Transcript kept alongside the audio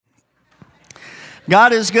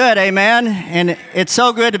God is good, amen. And it's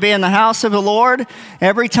so good to be in the house of the Lord.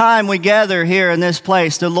 Every time we gather here in this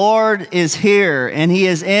place, the Lord is here and He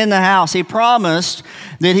is in the house. He promised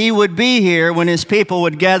that He would be here when His people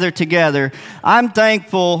would gather together. I'm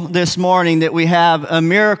thankful this morning that we have a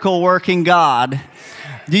miracle-working God.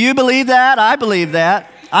 Do you believe that? I believe that.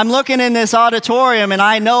 I'm looking in this auditorium and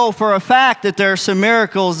I know for a fact that there are some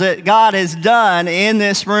miracles that God has done in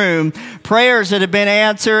this room, prayers that have been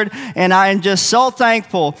answered, and I am just so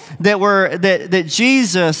thankful that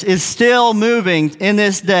Jesus is still moving in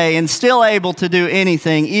this day and still able to do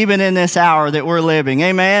anything, even in this hour that we're living.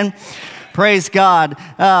 Amen. Praise God.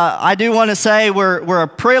 I do want to say we're a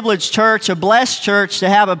privileged church, a blessed church to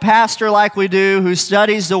have a pastor like we do who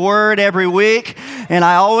studies the Word every week. And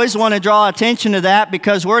I always want to draw attention to that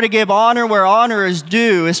because we're to give honor where honor is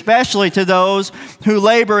due, especially to those who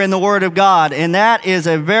labor in the Word of God. And that is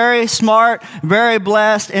a very smart, very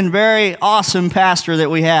blessed, and very awesome pastor that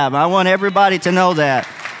we have. I want everybody to know that.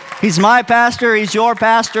 He's my pastor. He's your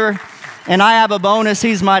pastor. And I have a bonus,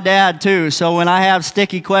 he's my dad too, so when I have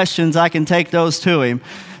sticky questions, I can take those to him.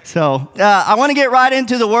 So I want to get right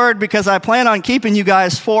into the Word because I plan on keeping you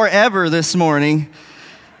guys forever this morning.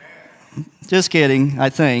 Just kidding,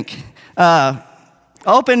 I think. I'm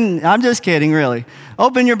just kidding, really.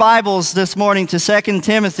 Open your Bibles this morning to 2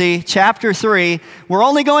 Timothy chapter 3. We're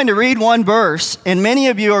only going to read one verse, and many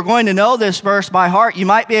of you are going to know this verse by heart. You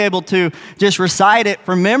might be able to just recite it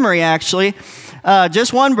from memory, actually.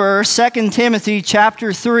 Just one verse, 2 Timothy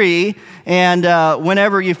chapter 3, and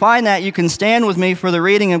whenever you find that, you can stand with me for the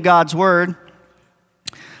reading of God's Word.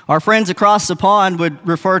 Our friends across the pond would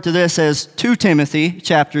refer to this as 2 Timothy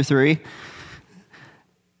chapter 3.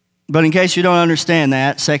 But in case you don't understand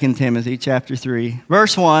that, 2 Timothy chapter 3,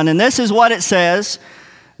 verse 1, and this is what it says,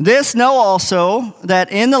 "This know also,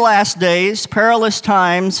 that in the last days perilous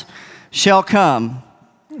times shall come."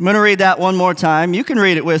 I'm going to read that one more time. You can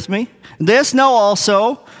read it with me. "This know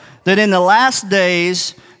also, that in the last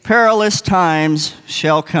days perilous times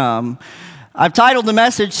shall come." I've titled the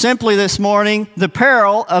message simply this morning, "The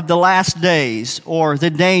Peril of the Last Days," or "The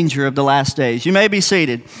Danger of the Last Days." You may be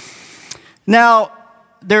seated. Now,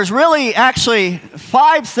 there's really actually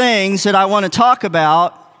 5 things that I want to talk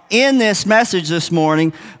about in this message this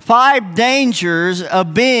morning. 5 dangers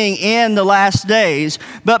of being in the last days.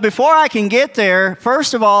 But before I can get there,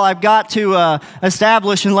 first of all, I've got to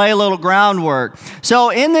establish and lay a little groundwork. So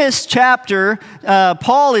in this chapter,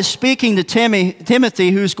 Paul is speaking to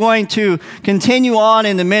Timothy, who's going to continue on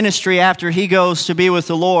in the ministry after he goes to be with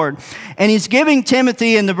the Lord. And he's giving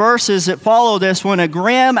Timothy in the verses that follow this one a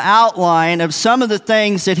grim outline of some of the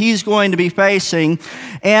things that he's going to be facing.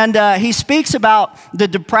 And he speaks about the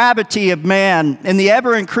depravity of man and the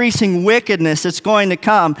ever-increasing wickedness that's going to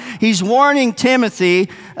come. He's warning Timothy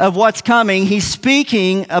of what's coming. He's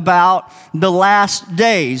speaking about the last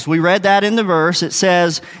days. We read that in the verse. It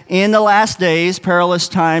says, "In the last days, perilous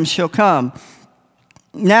times shall come."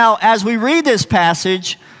 Now, as we read this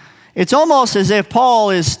passage, it's almost as if Paul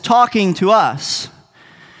is talking to us.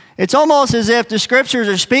 It's almost as if the Scriptures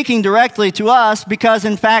are speaking directly to us because,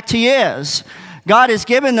 in fact, He is. God has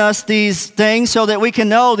given us these things so that we can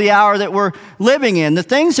know the hour that we're living in. The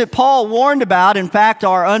things that Paul warned about, in fact,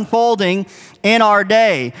 are unfolding in our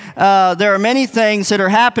day. There are many things that are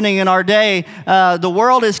happening in our day. The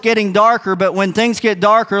world is getting darker, but when things get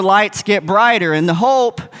darker, lights get brighter. And the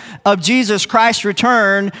hope of Jesus Christ's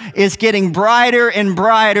return is getting brighter and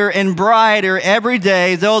brighter and brighter every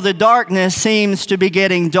day, though the darkness seems to be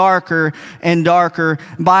getting darker and darker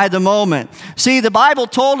by the moment. See, the Bible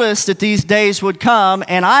told us that these days would come,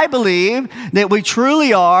 and I believe that we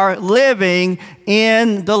truly are living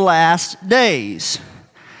in the last days.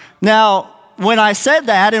 Now, when I said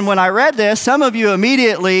that and when I read this, some of you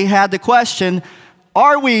immediately had the question,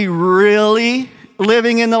 are we really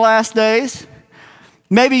living in the last days?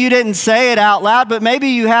 Maybe you didn't say it out loud, but maybe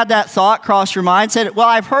you had that thought cross your mind, said, well,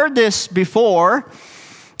 I've heard this before,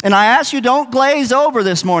 and I ask you, don't glaze over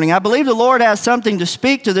this morning. I believe the Lord has something to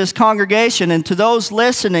speak to this congregation and to those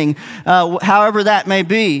listening, however that may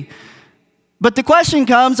be. But the question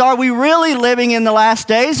comes, are we really living in the last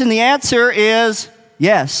days? And the answer is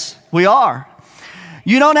yes, we are.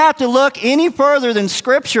 You don't have to look any further than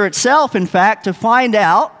Scripture itself, in fact, to find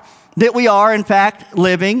out that we are, in fact,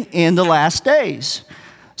 living in the last days.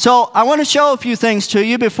 So I want to show a few things to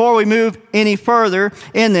you before we move any further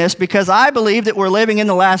in this, because I believe that we're living in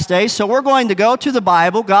the last days. So we're going to go to the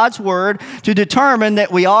Bible, God's Word, to determine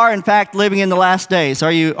that we are, in fact, living in the last days.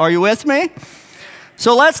 Are you with me?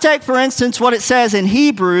 So let's take, for instance, what it says in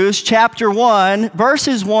Hebrews chapter 1,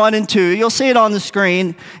 verses 1 and 2. You'll see it on the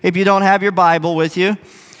screen if you don't have your Bible with you.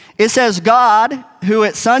 it says, God, who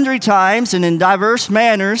at sundry times and in diverse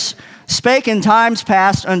manners spake in times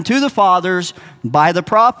past unto the fathers by the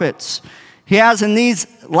prophets. He has in these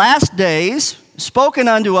last days spoken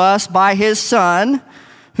unto us by his Son,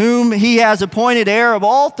 whom he has appointed heir of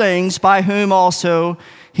all things, by whom also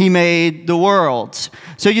he made the worlds.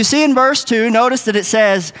 So you see in verse 2, notice that it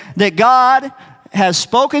says that God has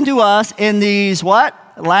spoken to us in these what?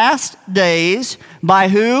 Last days. By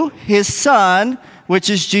who? His Son, which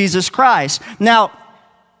is Jesus Christ. Now,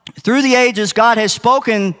 through the ages, God has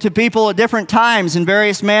spoken to people at different times in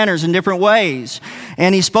various manners, in different ways.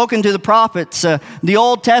 And he's spoken to the prophets. The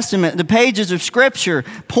Old Testament, the pages of Scripture,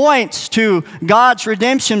 points to God's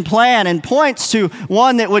redemption plan and points to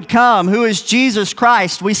one that would come, who is Jesus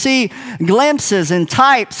Christ. We see glimpses and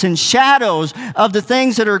types and shadows of the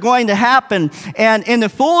things that are going to happen. And in the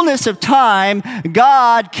fullness of time,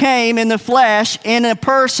 God came in the flesh, in a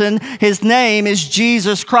person. His name is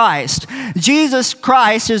Jesus Christ. Jesus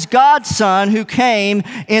Christ is God's Son who came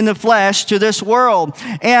in the flesh to this world.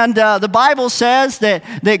 And the Bible says that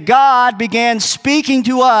God began speaking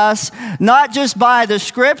to us not just by the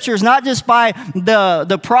Scriptures, not just by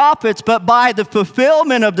the prophets, but by the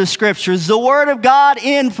fulfillment of the Scriptures. The Word of God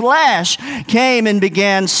in flesh came and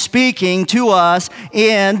began speaking to us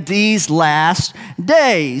in these last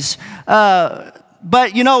days.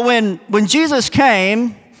 But you know, when Jesus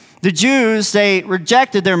came, the Jews, they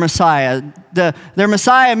rejected their Messiah. Their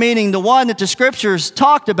Messiah, meaning the one that the Scriptures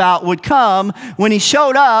talked about would come. When he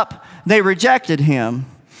showed up, they rejected him.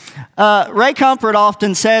 Ray Comfort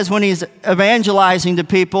often says when he's evangelizing to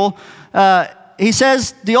people, he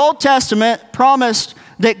says the Old Testament promised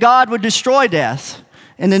that God would destroy death,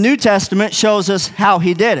 and the New Testament shows us how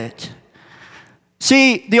he did it.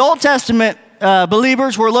 See, the Old Testament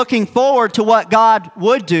believers were looking forward to what God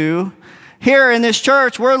would do. Here in this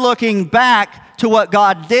church, we're looking back to what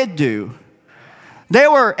God did do. They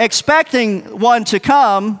were expecting one to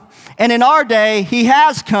come, and in our day, he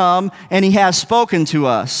has come and he has spoken to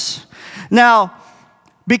us. Now,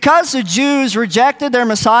 because the Jews rejected their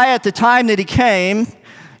Messiah at the time that he came,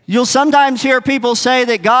 you'll sometimes hear people say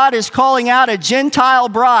that God is calling out a Gentile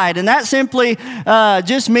bride, and that simply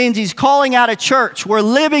just means he's calling out a church. We're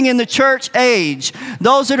living in the church age.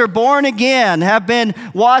 Those that are born again, have been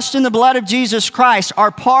washed in the blood of Jesus Christ,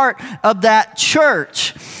 are part of that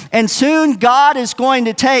church. And soon God is going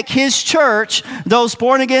to take his church, those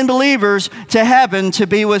born again believers, to heaven to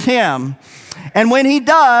be with him. And when he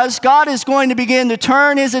does, God is going to begin to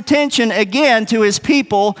turn his attention again to his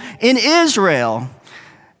people in Israel.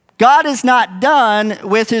 God is not done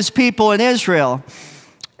with his people in Israel.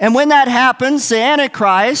 And when that happens, the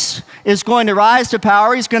Antichrist is going to rise to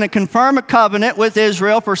power. He's going to confirm a covenant with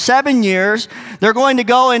Israel for 7 years. They're going to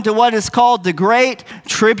go into what is called the Great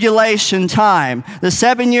Tribulation time, the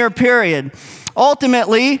 7-year period.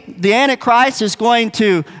 Ultimately, the Antichrist is going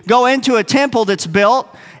to go into a temple that's built,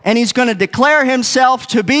 and he's going to declare himself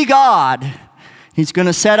to be God. He's going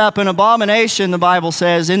to set up an abomination, the Bible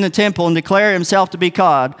says, in the temple and declare himself to be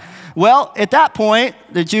God. Well, at that point,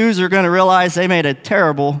 the Jews are going to realize they made a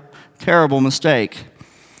terrible, terrible mistake.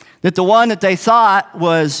 That the one that they thought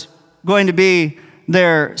was going to be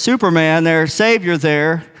their Superman, their Savior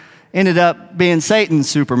there, ended up being Satan's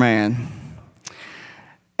Superman.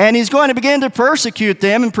 And he's going to begin to persecute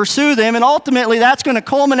them and pursue them, and ultimately that's going to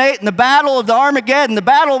culminate in the battle of the Armageddon, the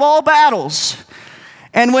battle of all battles.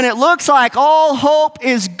 And when it looks like all hope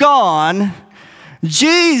is gone,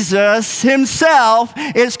 Jesus himself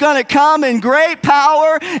is going to come in great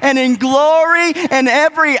power and in glory, and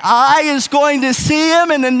every eye is going to see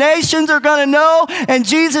him, and the nations are going to know, and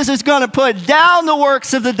Jesus is going to put down the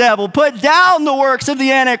works of the devil, put down the works of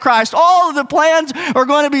the Antichrist. All of the plans are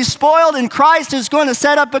going to be spoiled, and Christ is going to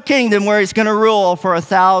set up a kingdom where he's going to rule for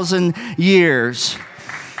 1,000 years.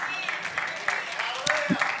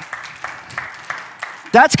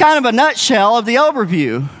 That's kind of a nutshell of the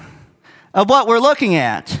overview of what we're looking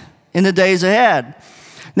at in the days ahead.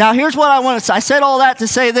 Now, here's what I want to say. I said all that to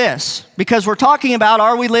say this, because we're talking about,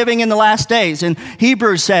 are we living in the last days? And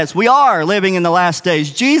Hebrews says we are living in the last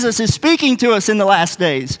days. Jesus is speaking to us in the last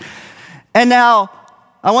days. And now,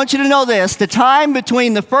 I want you to know this. The time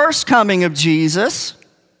between the first coming of Jesus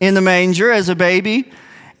in the manger as a baby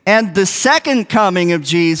and the second coming of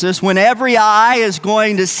Jesus, when every eye is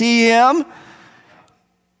going to see him,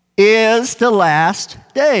 is the last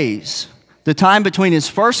days. The time between his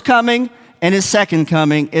first coming and his second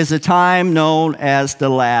coming is a time known as the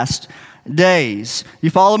last days. You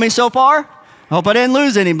follow me so far? Hope I didn't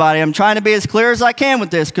lose anybody. I'm trying to be as clear as I can with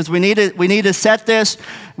this because we need to set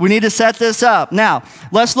this up. Now,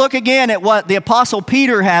 let's look again at what the Apostle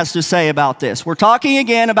Peter has to say about this. We're talking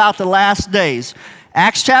again about the last days.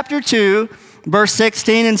 Acts chapter 2, verse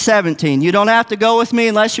 16 and 17. You don't have to go with me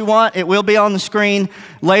unless you want. It will be on the screen.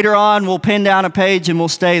 Later on, we'll pin down a page and we'll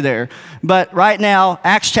stay there. But right now,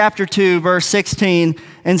 Acts chapter 2, verse 16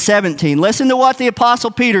 and 17. Listen to what the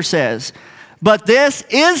Apostle Peter says. But this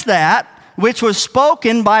is that which was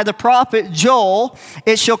spoken by the prophet Joel.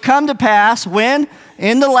 It shall come to pass when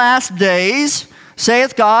in the last days,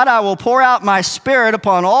 saith God, I will pour out my spirit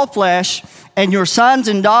upon all flesh, and your sons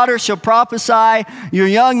and daughters shall prophesy, your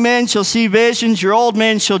young men shall see visions, your old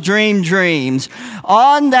men shall dream dreams.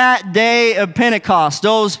 On that day of Pentecost,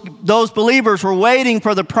 those believers were waiting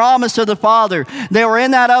for the promise of the Father. They were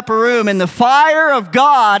in that upper room, and the fire of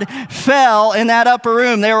God fell in that upper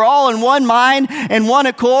room. They were all in one mind and one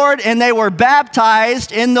accord, and they were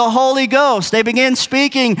baptized in the Holy Ghost. They began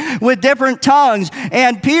speaking with different tongues,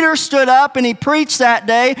 and Peter stood up and he preached that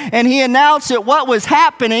day, and he announced that what was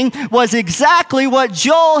happening was exactly what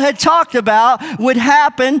Joel had talked about would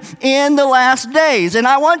happen in the last days. And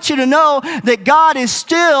I want you to know that God is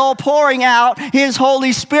still pouring out His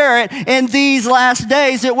Holy Spirit in these last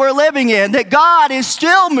days that we're living in. That God is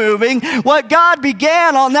still moving. What God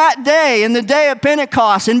began on that day, in the day of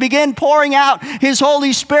Pentecost, and began pouring out His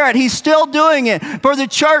Holy Spirit, He's still doing it for the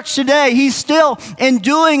church today. He's still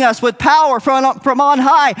enduing us with power from on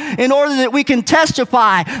high in order that we can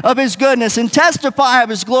testify of His goodness and testify of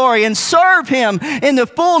His glory and serve Him in the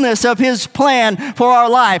fullness of His plan for our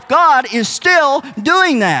life. God is still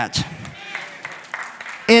doing that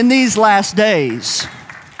in these last days,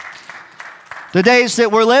 the days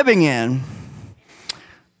that we're living in.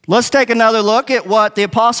 Let's take another look at what the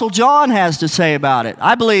Apostle John has to say about it.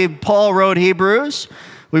 I believe Paul wrote Hebrews.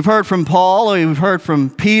 We've heard from Paul, we've heard from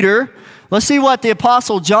Peter. Let's see what the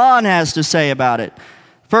Apostle John has to say about it.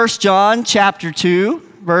 1 John chapter 2,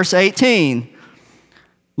 verse 18.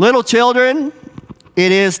 Little children,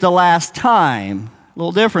 it is the last time. A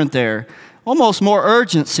little different there. Almost more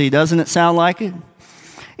urgency, doesn't it sound like it?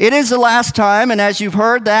 It is the last time, and as you've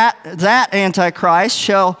heard that Antichrist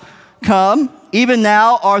shall come. Even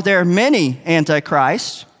now are there many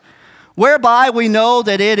Antichrists, whereby we know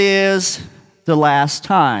that it is the last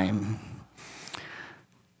time.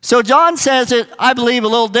 So John says it, I believe, a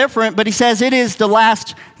little different, but he says it is the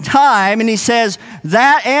last time, and he says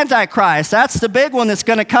that Antichrist, that's the big one that's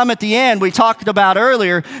going to come at the end we talked about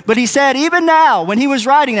earlier, but he said even now, when he was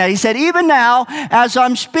writing that, he said even now, as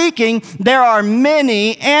I'm speaking, there are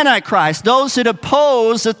many Antichrists, those that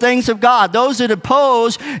oppose the things of God, those that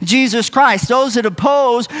oppose Jesus Christ, those that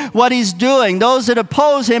oppose what He's doing, those that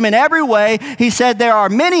oppose Him in every way. He said there are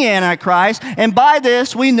many Antichrists, and by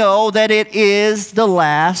this we know that it is the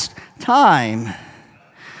last time.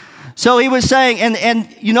 So he was saying, and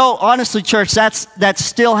you know, honestly, church, that's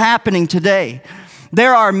still happening today.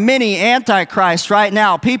 There are many antichrists right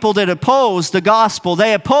now, people that oppose the gospel.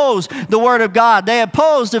 They oppose the Word of God. They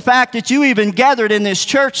oppose the fact that you even gathered in this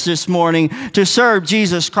church this morning to serve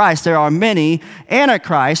Jesus Christ. There are many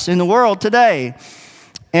antichrists in the world today.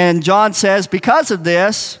 And John says, because of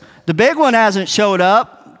this, the big one hasn't showed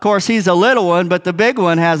up. Of course, he's a little one, but the big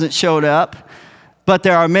one hasn't showed up. But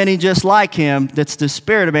there are many just like him. That's the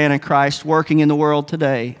spirit of Antichrist working in the world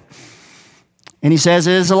today. And he says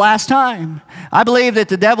it is the last time. I believe that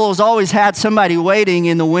the devil has always had somebody waiting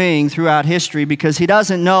in the wing throughout history because he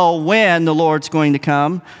doesn't know when the Lord's going to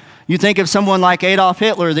come. You think of someone like Adolf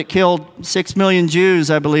Hitler that killed 6 million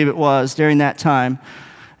Jews, I believe it was, during that time.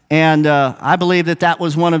 And I believe that that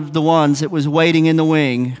was one of the ones that was waiting in the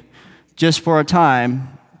wing just for a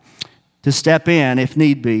time to step in if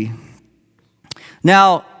need be.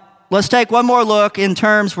 Now, let's take one more look in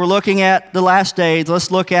terms, we're looking at the last days.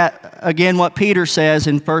 Let's look at, again, what Peter says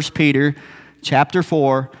in 1 Peter chapter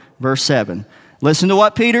 4, verse 7. Listen to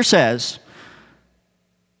what Peter says.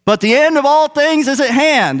 But the end of all things is at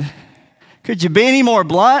hand. Could you be any more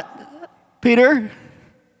blunt, Peter?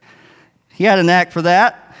 He had a knack for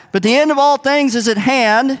that. But the end of all things is at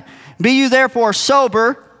hand. Be you therefore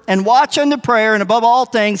sober, and watch unto prayer, and above all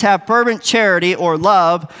things have fervent charity or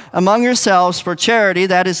love among yourselves, for charity,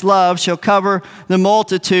 that is love, shall cover the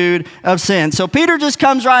multitude of sins. So Peter just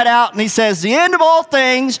comes right out and he says, the end of all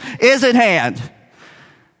things is at hand.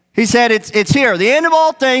 He said it's here. The end of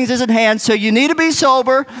all things is at hand. So you need to be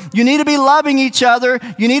sober. You need to be loving each other.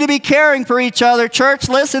 You need to be caring for each other. Church,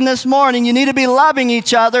 listen this morning. You need to be loving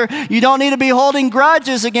each other. You don't need to be holding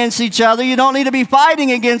grudges against each other. You don't need to be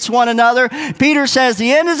fighting against one another. Peter says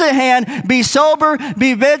the end is at hand. Be sober,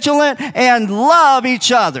 be vigilant, and love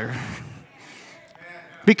each other.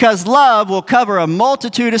 because love will cover a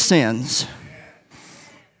multitude of sins.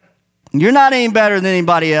 You're not any better than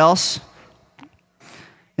anybody else.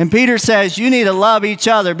 And Peter says you need to love each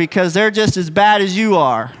other because they're just as bad as you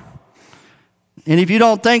are. And if you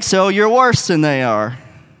don't think so, you're worse than they are.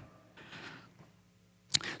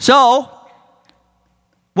 So,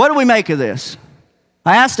 what do we make of this?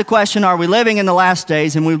 I asked the question, are we living in the last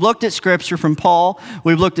days? And we've looked at Scripture from Paul.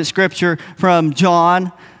 We've looked at Scripture from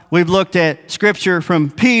John. We've looked at Scripture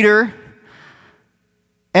from Peter.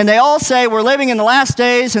 And they all say we're living in the last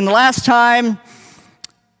days, in the last time.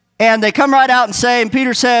 And they come right out and say, and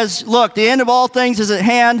Peter says, look, the end of all things is at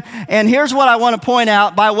hand. And here's what I want to point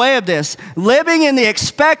out by way of this. Living in the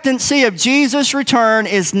expectancy of Jesus' return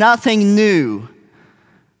is nothing new.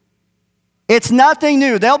 It's nothing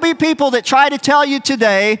new. There'll be people that try to tell you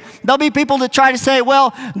today, there'll be people that try to say,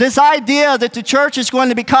 well, this idea that the church is going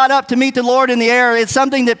to be caught up to meet the Lord in the air, it's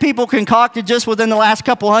something that people concocted just within the last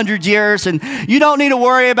couple hundred years, and you don't need to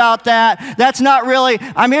worry about that. That's not really,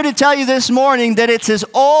 I'm here to tell you this morning that it's as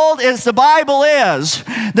old as the Bible is.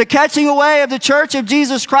 The catching away of the church of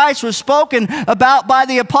Jesus Christ was spoken about by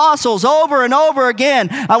the apostles over and over again.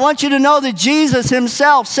 I want you to know that Jesus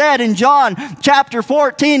himself said in John chapter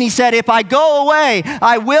 14, he said, if I go away,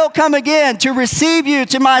 I will come again to receive you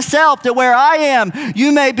to myself, that where I am,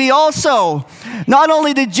 you may be also. Not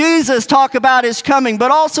only did Jesus talk about his coming, but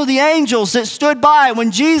also the angels that stood by when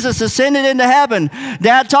Jesus ascended into heaven.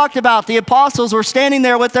 Dad talked about the apostles were standing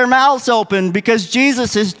there with their mouths open because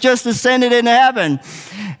Jesus has just ascended into heaven.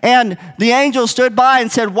 And the angel stood by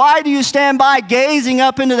and said, why do you stand by gazing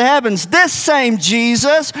up into the heavens? This same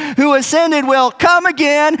Jesus who ascended will come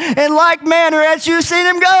again in like manner as you've seen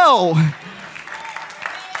him go.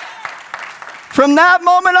 From that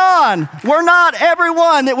moment on, we're not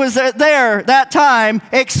everyone that was there that time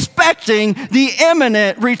expecting the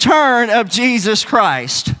imminent return of Jesus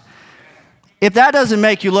Christ. If that doesn't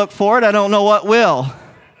make you look forward, I don't know what will.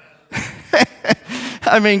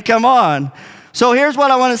 I mean, come on. So here's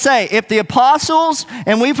what I want to say. If the apostles,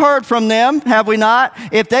 and we've heard from them, have we not?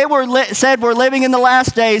 If they said we're living in the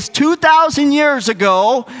last days 2,000 years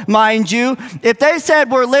ago, mind you, if they said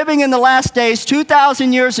we're living in the last days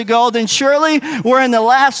 2,000 years ago, then surely we're in the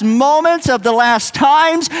last moments of the last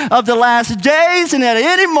times of the last days, and at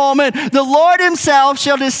any moment the Lord himself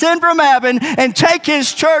shall descend from heaven and take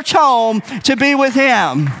his church home to be with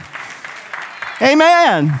him.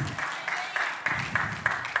 Amen.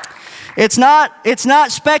 It's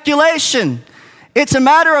not speculation. It's a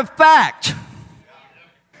matter of fact.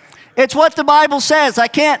 It's what the Bible says. I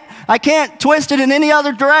can't twist it in any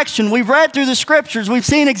other direction. We've read through the scriptures. We've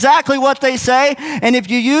seen exactly what they say. And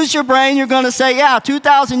if you use your brain, you're going to say, yeah,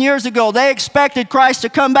 2,000 years ago, they expected Christ to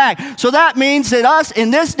come back. So that means that us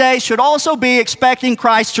in this day should also be expecting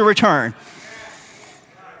Christ to return.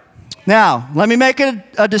 Now, let me make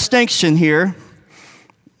a distinction here.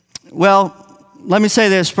 Well, let me say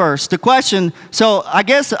this first. The question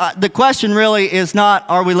really is not,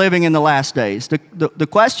 are we living in the last days? The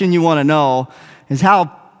question you want to know is,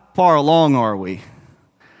 how far along are we?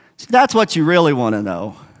 See, that's what you really want to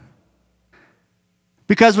know.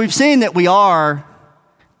 Because we've seen that we are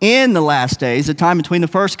in the last days, the time between the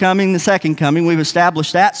first coming and the second coming. We've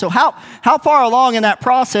established that. So how far along in that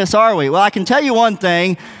process are we? Well, I can tell you one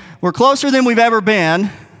thing. We're closer than we've ever been.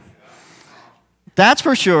 That's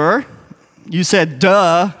for sure. You said,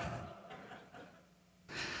 duh.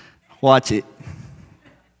 Watch it.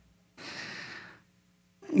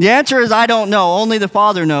 The answer is, I don't know. Only the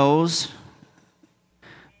Father knows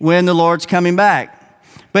when the Lord's coming back.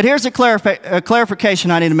 But here's a clarification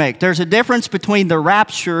I need to make. There's a difference between the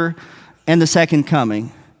rapture and the second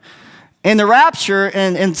coming. In the rapture,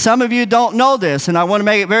 and some of you don't know this, and I want to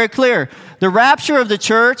make it very clear, the rapture of the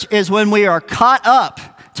church is when we are caught up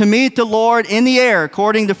to meet the Lord in the air,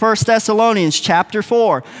 according to 1 Thessalonians chapter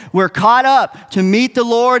 4. We're caught up to meet the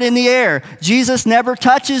Lord in the air. Jesus never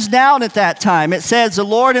touches down at that time. It says the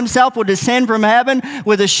Lord himself will descend from heaven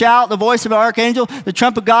with a shout, the voice of an archangel, the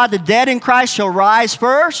trump of God. The dead in Christ shall rise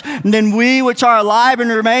first, and then we which are alive and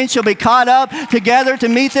remain shall be caught up together to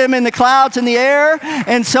meet them in the clouds in the air,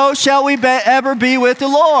 and so shall we ever be with the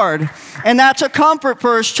Lord. And that's a comfort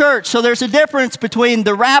for his church. So there's a difference between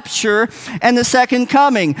the rapture and the second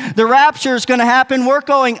coming. The rapture is going to happen. We're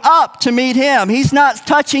going up to meet him. He's not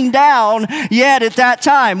touching down yet at that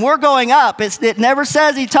time. We're going up. It never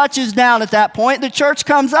says he touches down at that point. The church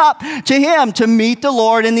comes up to him to meet the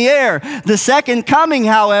Lord in the air. The second coming,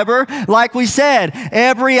 however, like we said,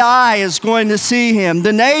 every eye is going to see him.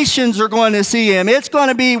 The nations are going to see him. It's going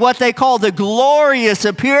to be what they call the glorious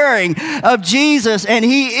appearing of Jesus, and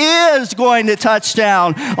he is is going to touch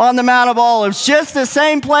down on the Mount of Olives. Just the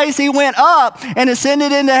same place he went up and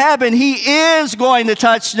ascended into heaven, he is going to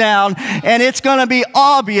touch down, and it's going to be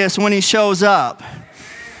obvious when he shows up.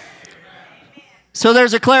 So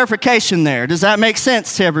there's a clarification there. Does that make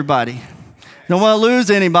sense to everybody? Don't want to lose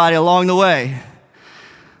anybody along the way.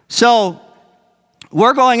 So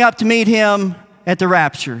we're going up to meet him at the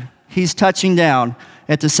rapture. He's touching down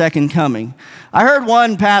at the second coming. I heard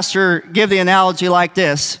one pastor give the analogy like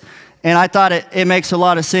this, and I thought it makes a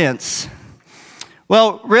lot of sense.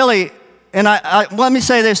 Well, really, and let me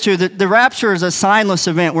say this too, the rapture is a signless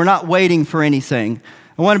event. We're not waiting for anything.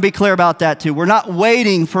 I want to be clear about that too. We're not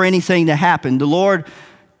waiting for anything to happen. The Lord,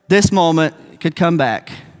 this moment, could come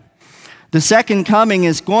back. The second coming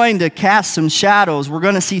is going to cast some shadows. We're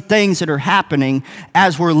going to see things that are happening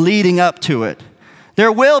as we're leading up to it.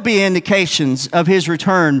 There will be indications of his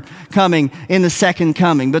return coming in the second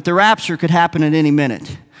coming, but the rapture could happen at any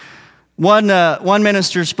minute. One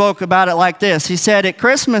minister spoke about it like this. He said, at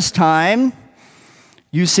Christmas time,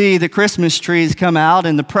 you see the Christmas trees come out,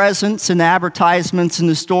 and the presents and the advertisements in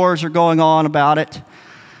the stores are going on about it.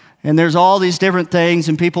 And there's all these different things,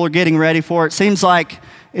 and people are getting ready for it. Seems like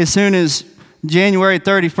as soon as January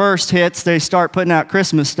 31st hits, they start putting out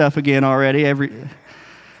Christmas stuff again already.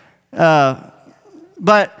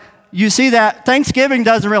 But you see that Thanksgiving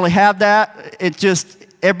doesn't really have that. It just,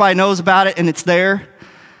 everybody knows about it, and it's there.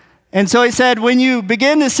 And so he said, when you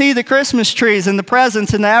begin to see the Christmas trees and the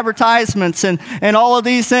presents and the advertisements and all of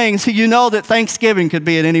these things, you know that Thanksgiving could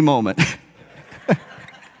be at any moment.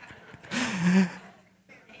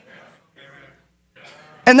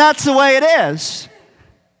 And that's the way it is,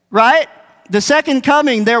 right? The second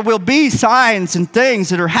coming, there will be signs and things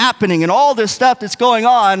that are happening and all this stuff that's going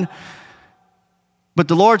on. But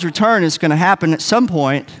the Lord's return is going to happen at some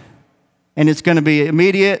point, and it's going to be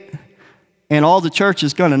immediate. And all the church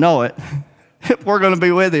is going to know it. We're going to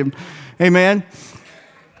be with him. Amen.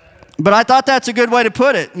 But I thought that's a good way to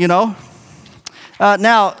put it, you know.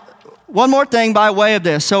 Now, one more thing by way of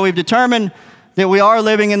this. So we've determined that we are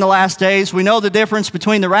living in the last days. We know the difference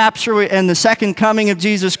between the rapture and the second coming of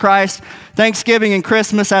Jesus Christ. Thanksgiving and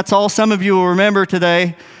Christmas, that's all some of you will remember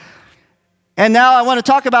today. And now I want to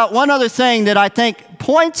talk about one other thing that I think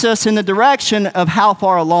points us in the direction of how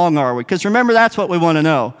far along are we. Because remember, that's what we want to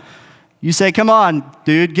know. You say, come on,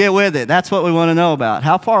 dude, get with it. That's what we want to know about.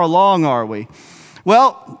 How far along are we?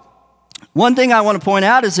 Well, one thing I want to point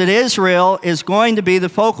out is that Israel is going to be the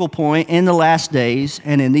focal point in the last days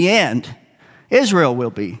and in the end. Israel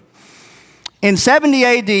will be. In 70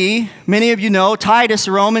 AD, many of you know, Titus,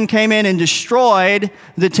 the Roman, came in and destroyed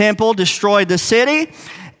the temple, destroyed the city.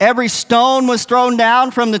 Every stone was thrown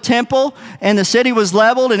down from the temple, and the city was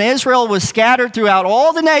leveled, and Israel was scattered throughout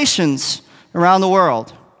all the nations around the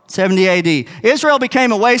world. 70 AD. Israel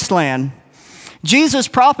became a wasteland. Jesus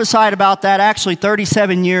prophesied about that actually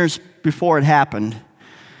 37 years before it happened.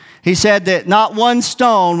 He said that not one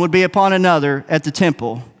stone would be upon another at the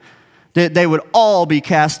temple, that they would all be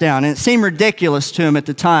cast down. And it seemed ridiculous to him at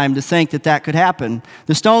the time to think that that could happen.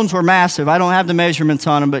 The stones were massive. I don't have the measurements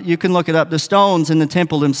on them, but you can look it up. The stones in the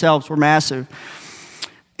temple themselves were massive.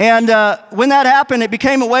 And when that happened, it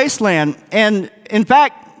became a wasteland. And in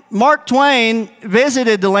fact, Mark Twain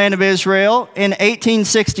visited the land of Israel in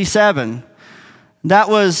 1867. That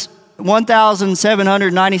was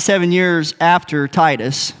 1,797 years after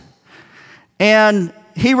Titus. And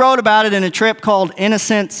he wrote about it in a trip called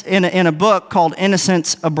Innocents, in a book called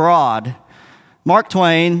Innocents Abroad. Mark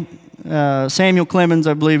Twain, Samuel Clemens,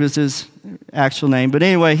 I believe is his actual name. But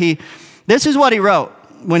anyway, this is what he wrote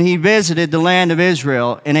when he visited the land of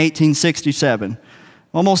Israel in 1867.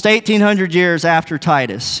 Almost 1,800 years after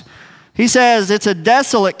Titus. He says, it's a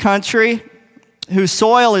desolate country whose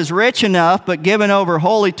soil is rich enough but given over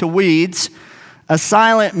wholly to weeds, a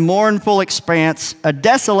silent, mournful expanse, a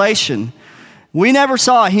desolation. We never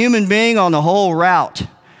saw a human being on the whole route,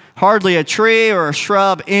 hardly a tree or a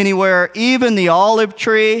shrub anywhere, even the olive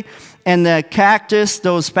tree and the cactus,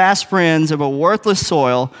 those fast friends of a worthless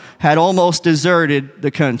soil, had almost deserted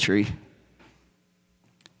the country.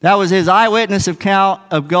 That was his eyewitness account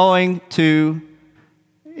of going to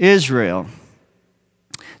Israel.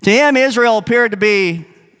 To him, Israel appeared to be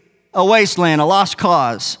a wasteland, a lost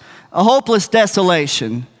cause, a hopeless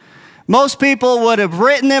desolation. Most people would have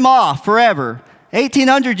written them off forever.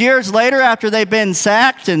 1,800 years later, after they've been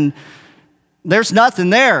sacked, and there's nothing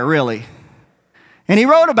there, really. And he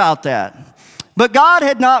wrote about that. But God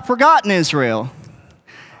had not forgotten Israel.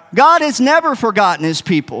 God has never forgotten his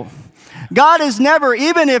people. God has never,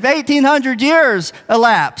 even if 1,800 years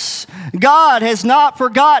elapse, God has not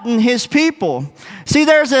forgotten his people. See,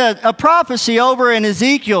 there's a prophecy over in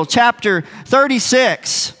Ezekiel chapter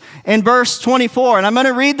 36 and verse 24, and I'm going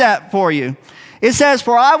to read that for you. It says,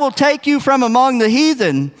 "For I will take you from among the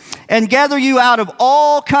heathen and gather you out of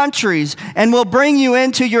all countries and will bring you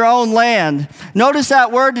into your own land." Notice that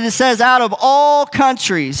word that it says out of all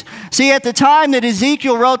countries. See, at the time that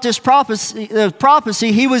Ezekiel wrote this prophecy,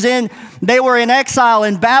 they were in exile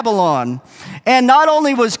in Babylon. And not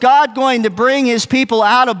only was God going to bring his people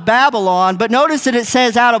out of Babylon, but notice that it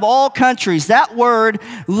says out of all countries. That word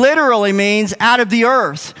literally means out of the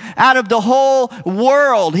earth, out of the whole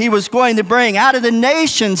world he was going to bring, out of the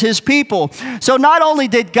nations, his people. So not only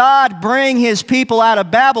did God bring his people out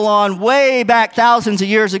of Babylon way back thousands of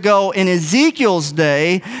years ago in Ezekiel's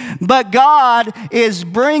day, but God is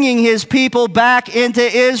bringing his people back into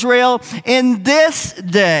Israel in this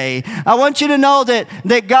day. I want you to know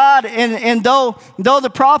that God, and though the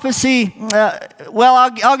prophecy,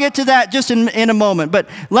 I'll get to that just in a moment. But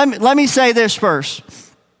let me say this first.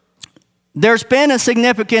 There's been a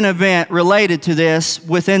significant event related to this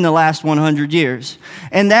within the last 100 years,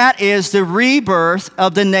 and that is the rebirth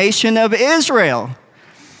of the nation of Israel.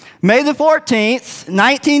 May the 14th,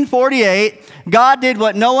 1948, God did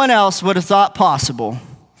what no one else would have thought possible.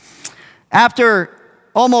 After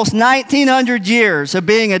almost 1,900 years of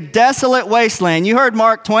being a desolate wasteland, you heard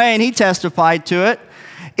Mark Twain, he testified to it,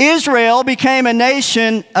 Israel became a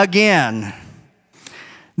nation again.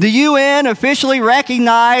 The UN officially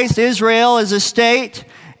recognized Israel as a state,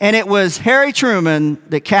 and it was Harry Truman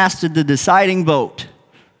that casted the deciding vote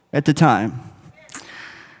at the time.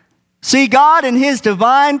 See, God in his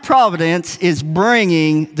divine providence is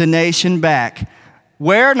bringing the nation back.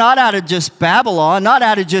 Where? Not out of just Babylon, not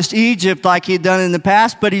out of just Egypt like he'd done in the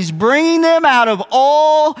past, but he's bringing them out of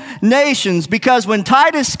all nations, because when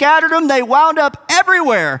Titus scattered them, they wound up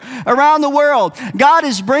everywhere around the world. God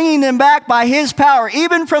is bringing them back by his power,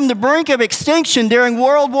 even from the brink of extinction during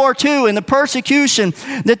World War II and the persecution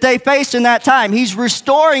that they faced in that time. He's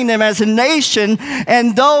restoring them as a nation,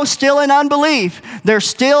 and though still in unbelief, they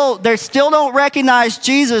still don't recognize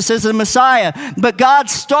Jesus as the Messiah, but God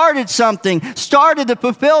started the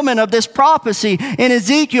fulfillment of this prophecy in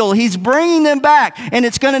Ezekiel. He's bringing them back, and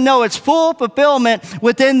it's going to know its full fulfillment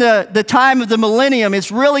within the time of the millennium. It's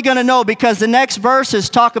really going to know, because the next verses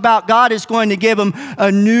talk about God is going to give them a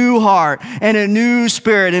new heart and a new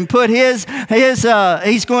spirit and put he's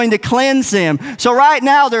going to cleanse them. So right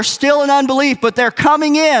now they're still in unbelief, but they're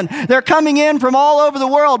coming in. They're coming in from all over the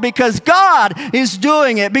world because God is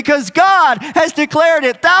doing it, because God has declared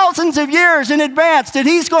it thousands of years in advance that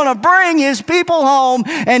he's going to bring his people home,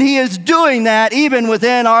 and he is doing that even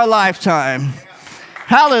within our lifetime.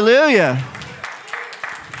 Hallelujah.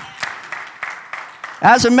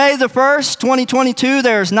 As of May the 1st, 2022,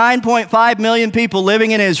 there's 9.5 million people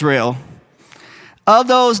living in Israel. Of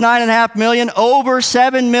those 9.5 million, over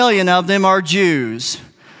 7 million of them are Jews.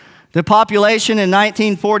 The population in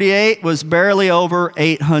 1948 was barely over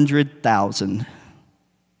 800,000.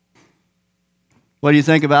 What do you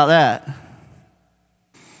think about that?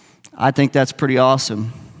 I think that's pretty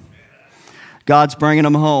awesome. God's bringing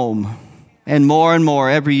them home, and more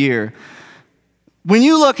every year. When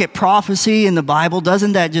you look at prophecy in the Bible,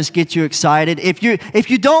 doesn't that just get you excited? If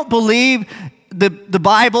you don't believe the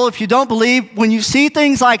Bible, if you don't believe, when you see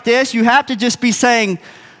things like this, you have to just be saying,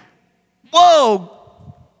 whoa,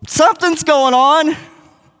 something's going on.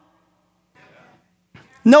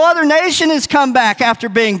 No other nation has come back after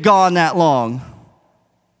being gone that long.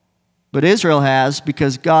 But Israel has,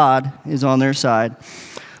 because God is on their side.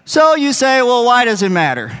 So you say, well, why does it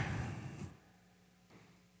matter?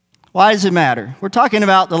 Why does it matter? We're talking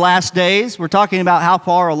about the last days. We're talking about how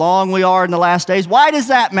far along we are in the last days. Why does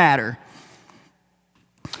that matter?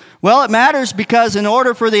 Well, it matters because in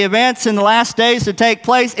order for the events in the last days to take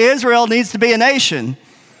place, Israel needs to be a nation.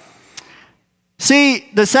 See,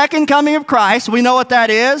 the second coming of Christ, we know what that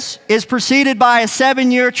is preceded by a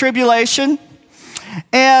 7-year tribulation.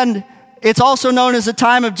 And it's also known as the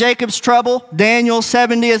time of Jacob's trouble, Daniel's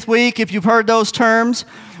 70th week, if you've heard those terms.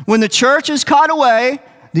 When the church is caught away,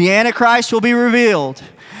 the Antichrist will be revealed.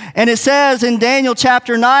 And it says in Daniel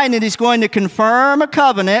chapter 9 that he's going to confirm a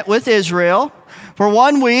covenant with Israel for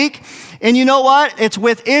 1 week. And you know what? It's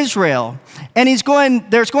with Israel. And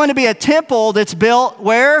there's going to be a temple that's built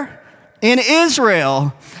where? In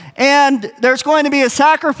Israel. And there's going to be a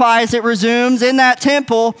sacrifice that resumes in that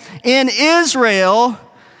temple in Israel.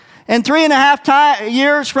 And 3.5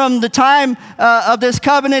 years from the time of this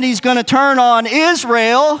covenant, he's going to turn on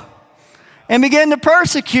Israel and begin to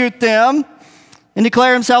persecute them and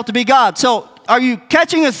declare himself to be God. So are you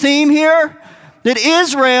catching a theme here? That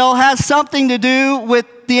Israel has something to do with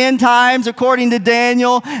the end times, according to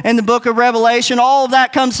Daniel and the book of Revelation, all of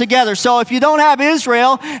that comes together. So if you don't have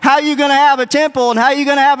Israel, how are you going to have a temple, and how are you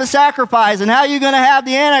going to have a sacrifice, and how are you going to have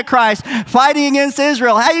the Antichrist fighting against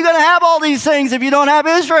Israel? How are you going to have all these things if you don't have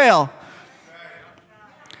Israel?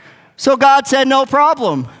 So God said, no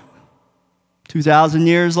problem. 2,000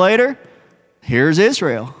 years later, here's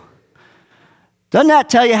Israel. Doesn't that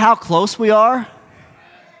tell you how close we are?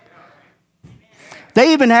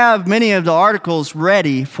 They even have many of the articles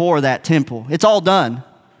ready for that temple. It's all done.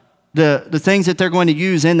 The things that they're going to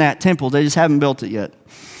use in that temple, they just haven't built it yet.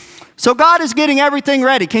 So God is getting everything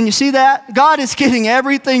ready. Can you see that? God is getting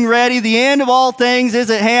everything ready. The end of all things is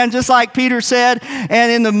at hand, just like Peter said.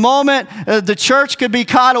 And in the moment, the church could be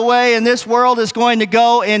caught away, and this world is going to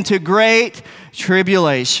go into great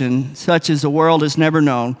tribulation, such as the world has never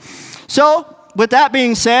known. So, with that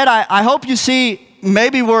being said, I hope you see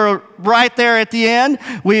maybe we're right there at the end.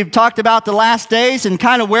 We've talked about the last days and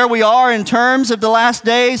kind of where we are in terms of the last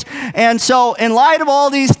days. And so in light of all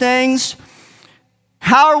these things,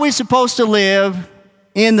 how are we supposed to live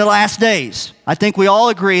in the last days? I think we all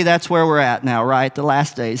agree that's where we're at now, right? The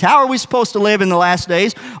last days. How are we supposed to live in the last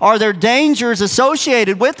days? Are there dangers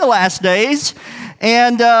associated with the last days?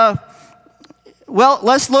 And, well,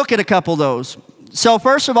 let's look at a couple of those. So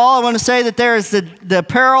first of all, I want to say that there is the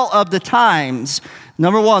peril of the times.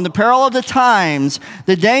 Number one, the peril of the times,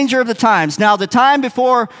 the danger of the times. Now, the time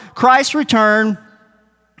before Christ's return,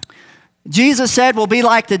 Jesus said, will be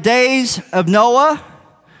like the days of Noah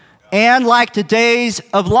and like the days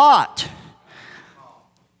of Lot.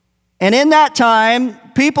 And in that time,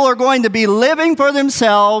 people are going to be living for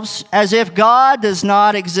themselves as if God does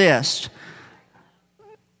not exist.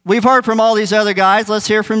 We've heard from all these other guys. Let's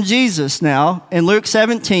hear from Jesus now in Luke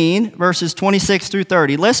 17, verses 26 through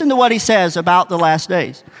 30. Listen to what he says about the last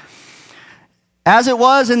days. As it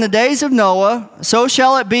was in the days of Noah, so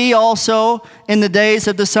shall it be also in the days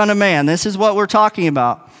of the Son of Man. This is what we're talking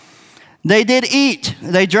about. They did eat,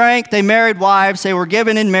 they drank, they married wives, they were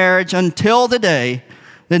given in marriage until the day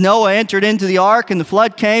that Noah entered into the ark and the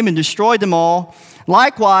flood came and destroyed them all.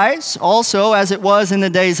 Likewise, also as it was in the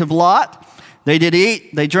days of Lot, they did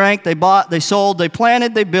eat, they drank, they bought, they sold, they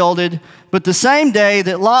planted, they builded. But the same day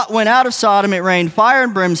that Lot went out of Sodom, it rained fire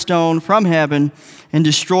and brimstone from heaven and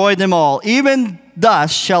destroyed them all. Even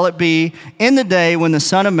thus shall it be in the day when the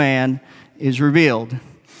Son of Man is revealed.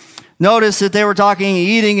 Notice that they were talking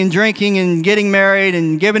eating and drinking and getting married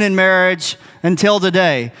and given in marriage until the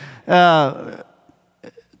day.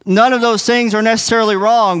 None of those things are necessarily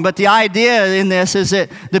wrong, but the idea in this is that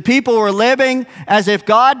the people were living as if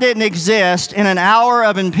God didn't exist in an hour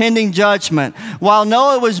of impending judgment. While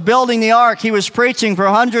Noah was building the ark, he was preaching for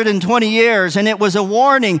 120 years, and it was a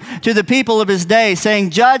warning to the people of his day, saying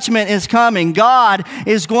judgment is coming. God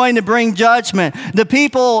is going to bring judgment. The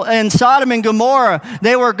people in Sodom and Gomorrah,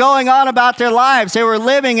 they were going on about their lives. They were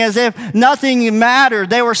living as if nothing mattered.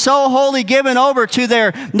 They were so wholly given over to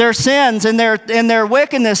their sins and their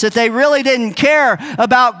wickedness that they really didn't care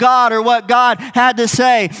about God or what God had to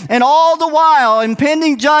say. And all the while,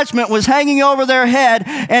 impending judgment was hanging over their head.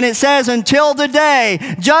 And it says, until the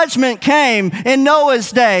day, judgment came in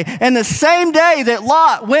Noah's day. And the same day that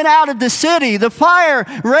Lot went out of the city, the fire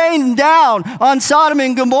rained down on Sodom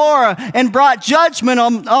and Gomorrah and brought judgment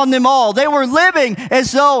on them all. They were living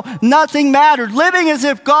as though nothing mattered, living as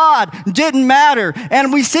if God didn't matter.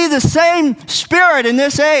 And we see the same spirit in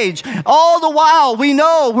this age. All the while, we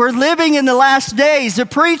know we're living in the last days. The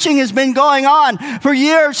preaching has been going on for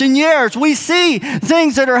years and years. We see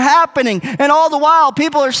things that are happening, and all the while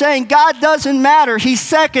people are saying, God doesn't matter. He's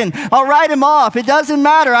second. I'll write him off. It doesn't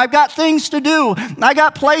matter. I've got things to do. I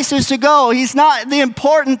got places to go. He's not the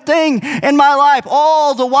important thing in my life.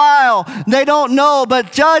 All the while, they don't know,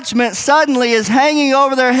 but judgment suddenly is hanging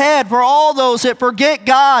over their head for all those that forget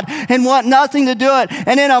God and want nothing to do it.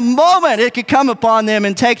 And in a moment, it could come upon them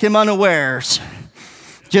and take them unawares.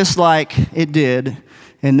 Just like it did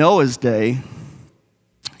in Noah's day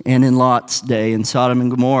and in Lot's day in Sodom and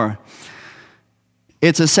Gomorrah.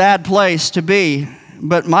 It's a sad place to be,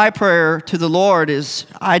 but my prayer to the Lord is,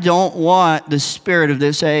 I don't want the spirit of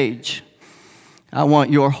this age. I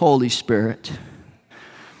want your Holy Spirit.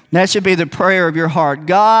 That should be the prayer of your heart.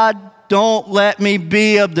 God, don't let me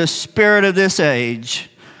be of the spirit of this age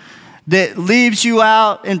that leaves you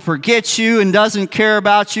out and forgets you and doesn't care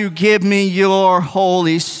about you. Give me your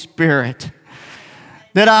Holy Spirit,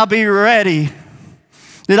 that I'll be ready,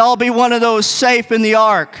 that I'll be one of those safe in the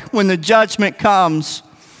ark when the judgment comes,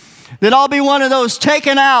 that I'll be one of those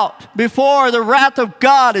taken out before the wrath of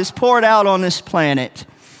God is poured out on this planet.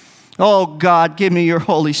 Oh God, give me your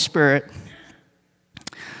Holy Spirit.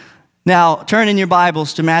 Now, turn in your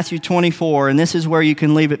Bibles to Matthew 24, and this is where you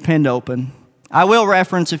can leave it pinned open. I will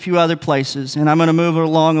reference a few other places, and I'm going to move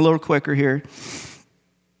along a little quicker here.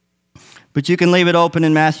 But you can leave it open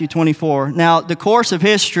in Matthew 24. Now, the course of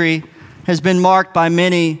history has been marked by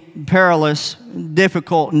many perilous,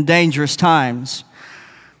 difficult, and dangerous times.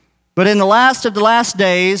 But in the last of the last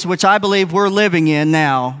days, which I believe we're living in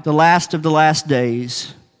now, the last of the last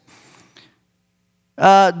days,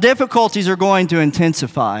 difficulties are going to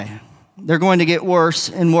intensify. They're going to get worse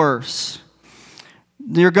and worse.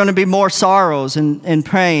 There are going to be more sorrows and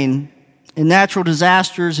pain and natural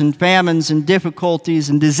disasters and famines and difficulties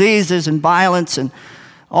and diseases and violence and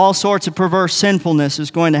all sorts of perverse sinfulness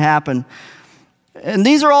is going to happen. And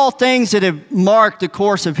these are all things that have marked the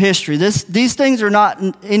course of history. These things are not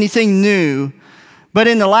anything new, but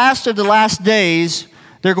in the last of the last days,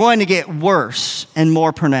 they're going to get worse and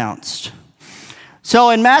more pronounced.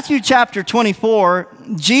 So in Matthew chapter 24,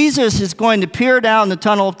 Jesus is going to peer down the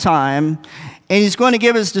tunnel of time, and he's going to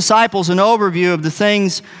give his disciples an overview of the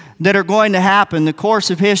things that are going to happen, the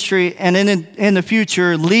course of history, and in the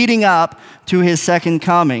future leading up to his second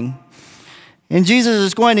coming. And Jesus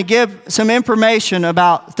is going to give some information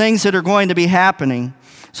about things that are going to be happening.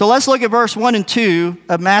 So let's look at verse 1 and 2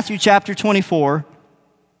 of Matthew chapter 24.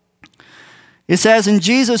 It says, "And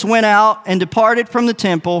Jesus went out and departed from the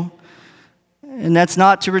temple, and that's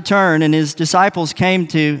not to return. And his disciples came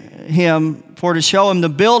to him for to show him the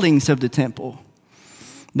buildings of the temple."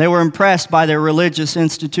 They were impressed by their religious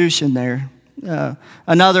institution there.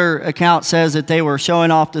 Another account says that they were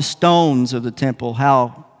showing off the stones of the temple,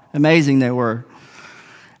 how amazing they were.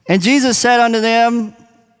 "And Jesus said unto them,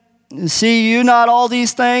 See you not all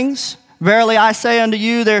these things? Verily I say unto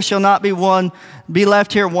you, there shall not be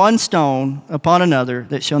left here one stone upon another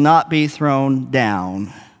that shall not be thrown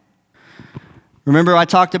down." Remember I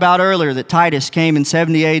talked about earlier that Titus came in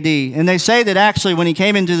 70 AD. And they say that actually when he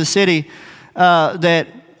came into the city, that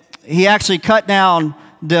he actually cut down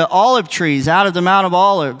the olive trees out of the Mount of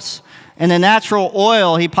Olives. And the natural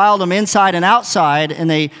oil, he piled them inside and outside.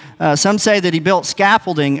 And some say that he built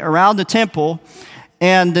scaffolding around the temple.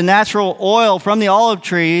 And the natural oil from the olive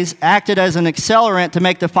trees acted as an accelerant to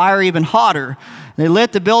make the fire even hotter. They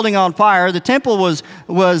lit the building on fire. The temple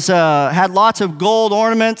had lots of gold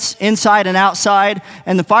ornaments inside and outside.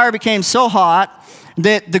 And the fire became so hot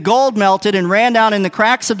that the gold melted and ran down in the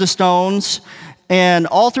cracks of the stones and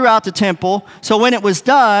all throughout the temple. So when it was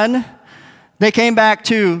done, they came back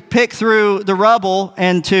to pick through the rubble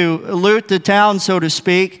and to loot the town, so to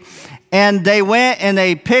speak. And they went and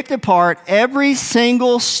they picked apart every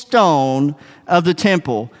single stone of the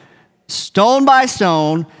temple, stone by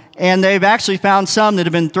stone. And they've actually found some that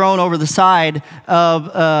have been thrown over the side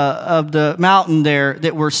of the mountain there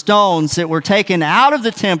that were stones that were taken out of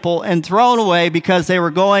the temple and thrown away because they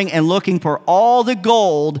were going and looking for all the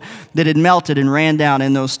gold that had melted and ran down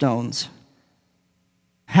in those stones.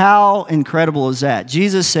 How incredible is that?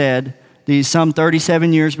 Jesus said these some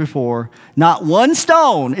 37 years before, not one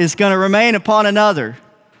stone is going to remain upon another.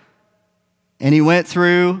 And they went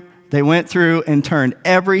through and turned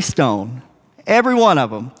every stone. Every one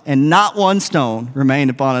of them, and not one stone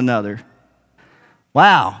remained upon another.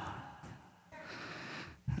 Wow.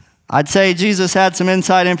 I'd say Jesus had some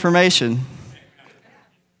inside information.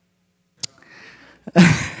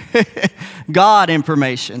 God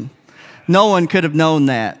information. No one could have known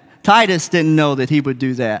that. Titus didn't know that he would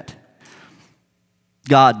do that.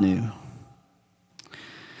 God knew.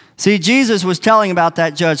 See, Jesus was telling about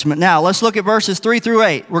that judgment. Now, let's look at verses 3 through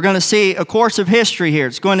 8. We're going to see a course of history here.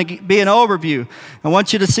 It's going to be an overview. I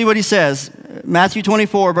want you to see what he says. Matthew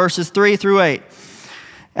 24, verses 3 through 8.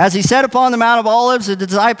 "As he sat upon the Mount of Olives, the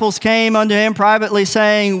disciples came unto him privately,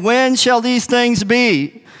 saying, When shall these things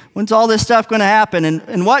be? When's all this stuff going to happen?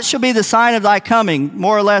 And what shall be the sign of thy coming?"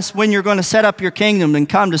 More or less, when you're going to set up your kingdom and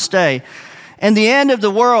come to stay. "And the end of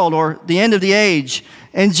the world," or the end of the age.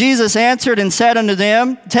 And Jesus answered and said unto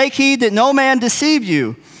them, Take heed that no man deceive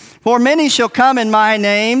you. For many shall come in my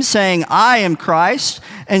name, saying, I am Christ,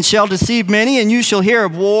 and shall deceive many. And you shall hear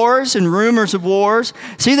of wars and rumors of wars.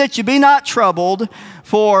 See that you be not troubled,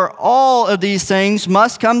 for all of these things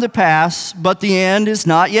must come to pass, but the end is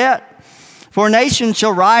not yet. For nation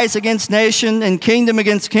shall rise against nation, and kingdom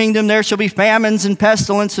against kingdom. There shall be famines and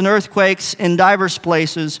pestilence and earthquakes in divers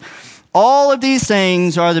places. All of these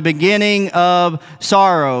things are the beginning of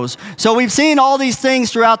sorrows. So we've seen all these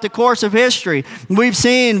things throughout the course of history. We've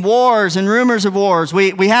seen wars and rumors of wars.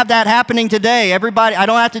 We have that happening today. Everybody, I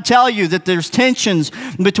don't have to tell you that there's tensions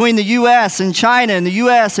between the U.S. and China and the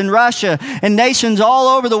U.S. and Russia and nations all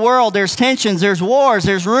over the world. There's tensions, there's wars,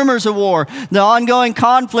 there's rumors of war, the ongoing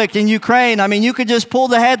conflict in Ukraine. I mean, you could just pull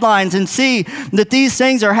the headlines and see that these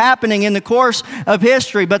things are happening in the course of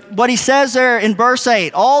history. But what he says there in verse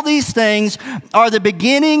 8, all these things are the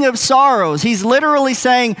beginning of sorrows. He's literally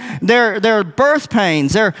saying they're birth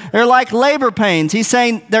pains. They're like labor pains. He's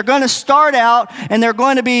saying they're going to start out and they're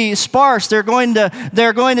going to be sparse. They're going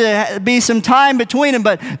to be some time between them,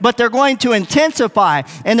 but they're going to intensify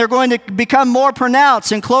and they're going to become more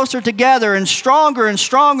pronounced and closer together and stronger and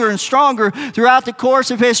stronger and stronger throughout the course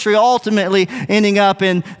of history, ultimately ending up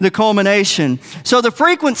in the culmination. So the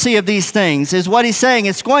frequency of these things is what he's saying.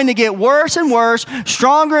 It's going to get worse and worse,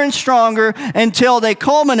 stronger and stronger, until they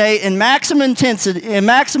culminate in maximum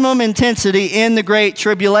intensity in the Great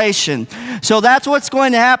Tribulation. So that's what's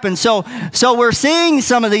going to happen. So we're seeing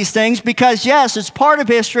some of these things because, yes, it's part of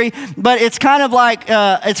history, but it's kind of like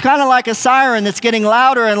a siren that's getting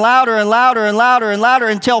louder and louder and louder and louder and louder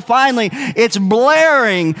until finally it's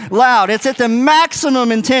blaring loud. It's at the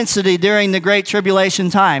maximum intensity during the Great Tribulation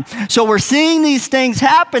time. So we're seeing these things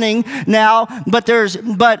happening now, but they're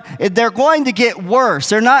going to get worse.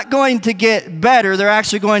 They're not going to get better. They're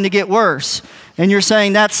actually going to get worse. And you're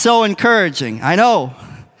saying that's so encouraging. I know.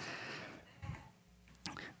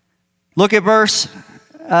 Look at verse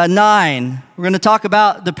 9. We're going to talk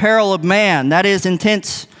about the peril of man. That is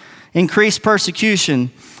intense, increased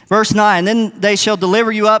persecution. Verse 9, then they shall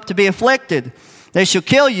deliver you up to be afflicted. They shall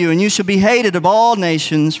kill you, and you shall be hated of all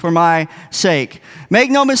nations for my sake.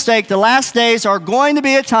 Make no mistake, the last days are going to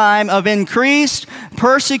be a time of increased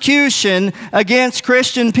persecution against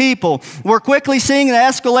Christian people. We're quickly seeing the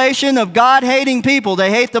escalation of God-hating people.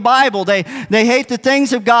 They hate the Bible. They hate the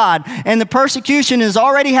things of God. And the persecution is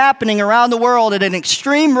already happening around the world at an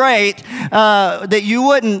extreme rate that you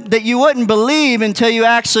wouldn't believe until you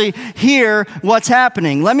actually hear what's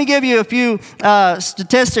happening. Let me give you a few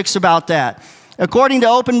statistics about that. According to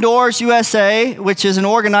Open Doors USA, which is an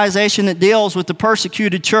organization that deals with the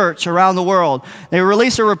persecuted church around the world, they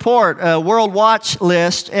release a report, a World Watch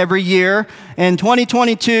list every year. In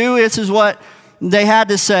 2022, this is what they had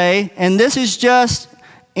to say, and this is just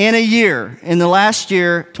in a year, in the last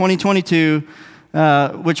year, 2022,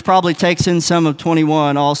 which probably takes in some of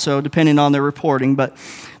 21 also, depending on their reporting, but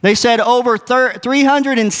they said over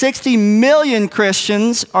 360 million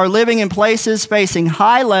Christians are living in places facing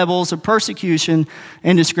high levels of persecution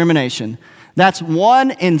and discrimination. That's 1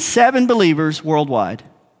 in 7 believers worldwide.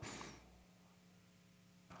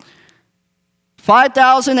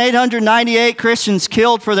 5,898 Christians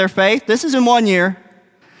killed for their faith. This is in 1 year.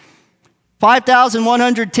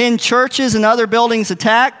 5,110 churches and other buildings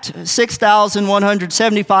attacked.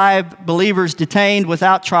 6,175 believers detained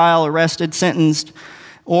without trial, arrested, sentenced,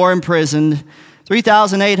 or imprisoned.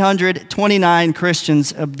 3,829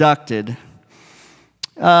 Christians abducted.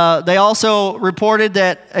 They also reported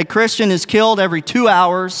that a Christian is killed every 2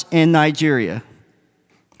 hours in Nigeria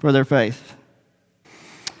for their faith.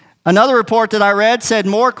 Another report that I read said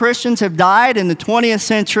more Christians have died in the 20th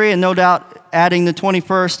century, and no doubt adding the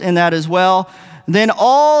 21st in that as well, than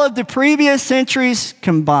all of the previous centuries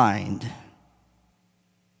combined.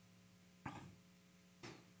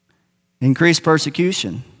 Increased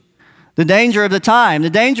persecution. The danger of the time.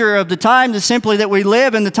 The danger of the time is simply that we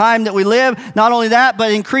live in the time that we live. Not only that,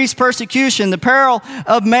 but increased persecution, the peril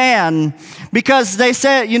of man. Because they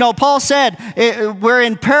said, Paul said, we're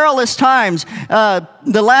in perilous times.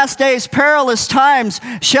 The last days, perilous times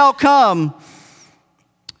shall come.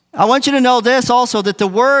 I want you to know this also, that the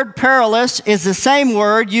word perilous is the same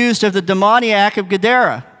word used of the demoniac of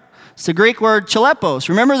Gadara. It's the Greek word chalepos.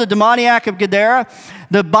 Remember the demoniac of Gadara?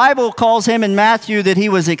 The Bible calls him in Matthew that he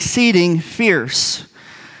was exceeding fierce.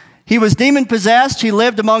 He was demon-possessed. He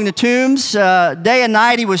lived among the tombs. Day and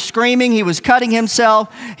night he was screaming. He was cutting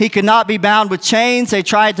himself. He could not be bound with chains. They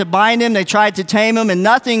tried to bind him. They tried to tame him, and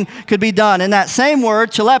nothing could be done. And that same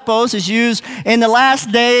word, chalepos, is used in the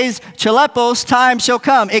last days. Chalepos, time shall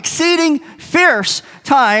come. Exceeding fierce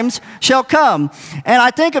times shall come. And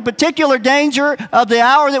I think a particular danger of the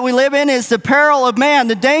hour that we live in is the peril of man,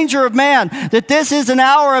 the danger of man, that this is an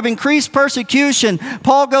hour of increased persecution.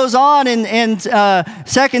 Paul goes on in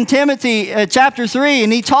 2 Timothy chapter 3,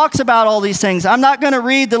 and he talks about all these things. I'm not going to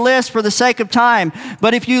read the list for the sake of time,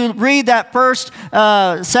 but if you read that first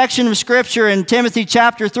section of Scripture in Timothy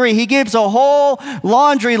chapter 3, he gives a whole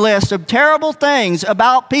laundry list of terrible things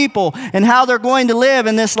about people and how they're going to live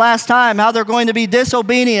in this last time, how they're going to be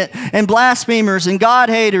disobedient and blasphemers and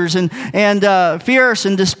God-haters and fierce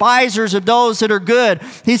and despisers of those that are good.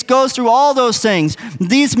 He goes through all those things.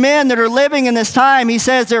 These men that are living in this time, he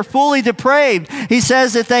says they're fully depraved. He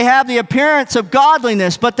says that they have the appearance of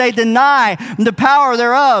godliness, but they deny the power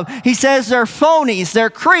thereof. He says they're phonies, they're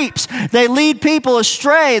creeps. They lead people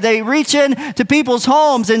astray. They reach into people's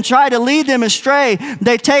homes and try to lead them astray.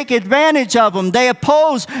 They take advantage of them. They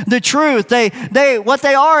oppose the truth. What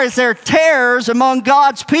they are is they're tares among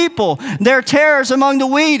God's people. They're tares among the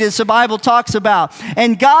wheat, as the Bible talks about.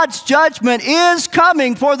 And God's judgment is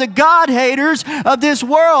coming for the God-haters of this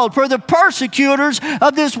world, for the persecutors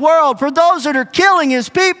of this world, for those that are killing his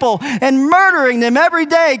people and murdering them every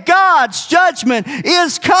day. God's judgment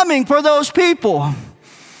is coming for those people.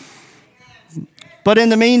 But in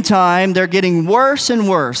the meantime, they're getting worse and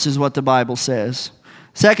worse, is what the Bible says.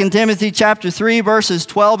 2 Timothy chapter 3, verses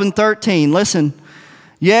 12 and 13. Listen.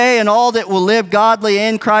 Yea, and all that will live godly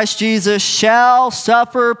in Christ Jesus shall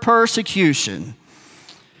suffer persecution.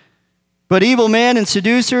 But evil men and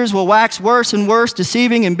seducers will wax worse and worse,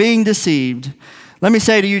 deceiving and being deceived. Let me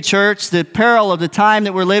say to you, church, the peril of the time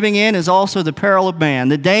that we're living in is also the peril of man.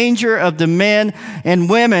 The danger of the men and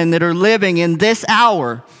women that are living in this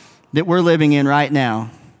hour that we're living in right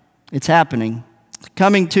now. It's happening. It's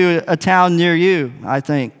coming to a town near you, I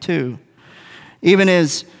think, too. Even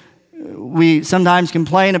as we sometimes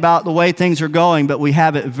complain about the way things are going, but we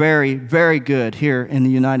have it very, very good here in the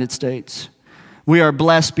United States. We are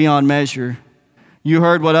blessed beyond measure. You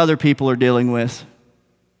heard what other people are dealing with.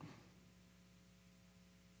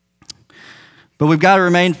 But we've got to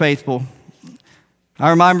remain faithful.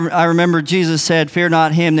 I remember Jesus said, "Fear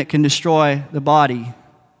not him that can destroy the body,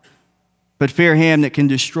 but fear him that can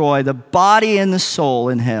destroy the body and the soul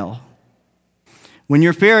in hell." When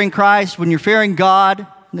you're fearing Christ, when you're fearing God,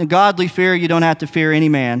 the godly fear, you don't have to fear any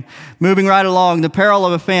man. Moving right along, the peril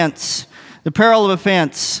of offense. The peril of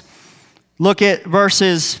offense. Look at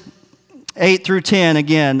verses 8 through 10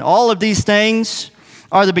 again. All of these things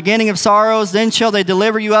are the beginning of sorrows. Then shall they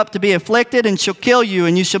deliver you up to be afflicted, and shall kill you,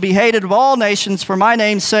 and you shall be hated of all nations for my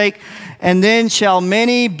name's sake. And then shall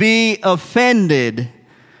many be offended,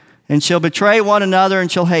 and shall betray one another, and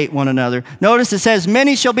shall hate one another. Notice it says,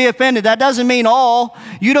 many shall be offended. That doesn't mean all.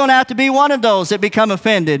 You don't have to be one of those that become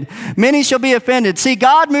offended. Many shall be offended. See,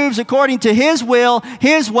 God moves according to his will,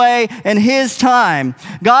 his way, and his time.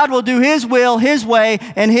 God will do his will, his way,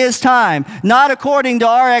 and his time, not according to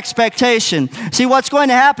our expectation. See, what's going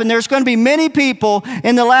to happen, there's going to be many people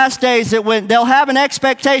in the last days that they'll have an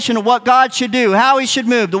expectation of what God should do, how he should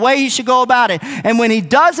move, the way he should go about it. And when he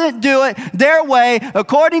doesn't do it their way,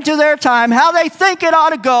 according to their time, how they think it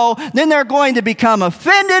ought to go, then they're going to become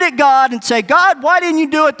offended at God and say, "God, why didn't you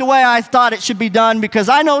do it the way I thought it should be done? Because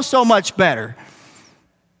I know so much better."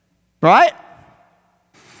 Right?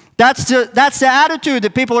 That's the attitude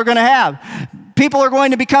that people are going to have. People are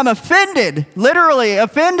going to become offended, literally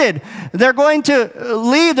offended. They're going to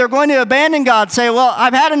leave. They're going to abandon God, say, "Well,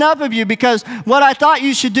 I've had enough of you because what I thought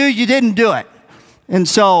you should do, you didn't do it. And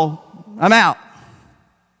so I'm out."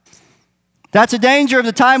 That's a danger of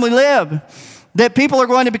the time we live, that people are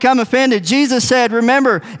going to become offended. Jesus said,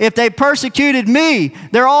 remember, if they persecuted me,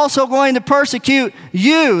 they're also going to persecute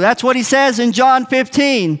you. That's what he says in John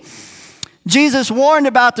 15. Jesus warned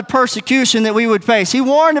about the persecution that we would face. He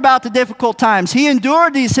warned about the difficult times. He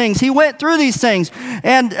endured these things. He went through these things.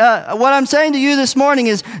 And what I'm saying to you this morning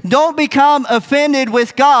is, don't become offended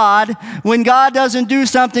with God when God doesn't do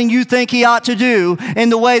something you think he ought to do in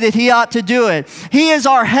the way that he ought to do it. He is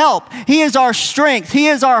our help. He is our strength. He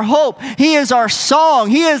is our hope. He is our song.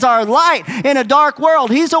 He is our light in a dark world.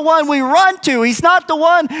 He's the one we run to. He's not the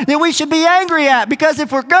one that we should be angry at, because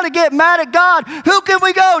if we're going to get mad at God, who can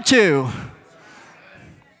we go to?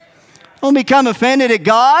 Don't become offended at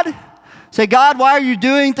God. Say, "God, why are you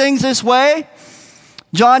doing things this way?"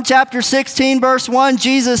 John chapter 16, verse 1,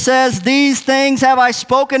 Jesus says, "These things have I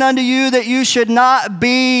spoken unto you, that you should not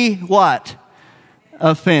be," what?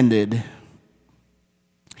 "Offended."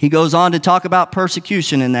 He goes on to talk about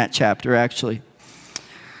persecution in that chapter, actually.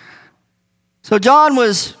 So John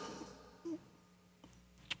was,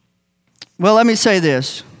 well, let me say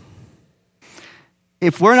this.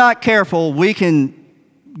 If we're not careful, we can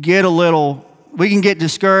get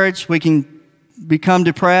discouraged, we can become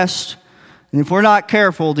depressed. And if we're not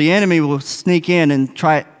careful, the enemy will sneak in and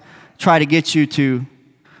try to get you to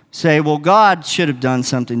say, well, God should have done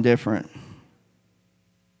something different.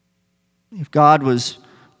 If God was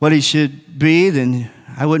what he should be, then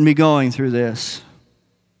I wouldn't be going through this.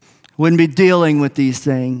 I wouldn't be dealing with these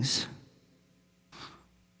things.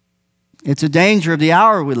 It's a danger of the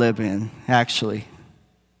hour we live in, actually.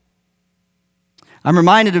 I'm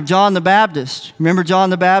reminded of John the Baptist. Remember John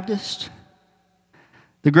the Baptist?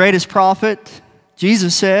 The greatest prophet,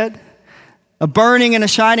 Jesus said, a burning and a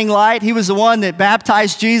shining light. He was the one that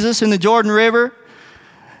baptized Jesus in the Jordan River.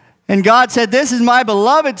 And God said, this is my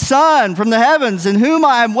beloved Son from the heavens, in whom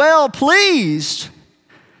I am well pleased.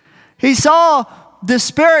 He saw the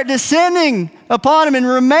Spirit descending upon him and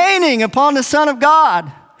remaining upon the Son of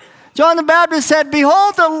God. John the Baptist said,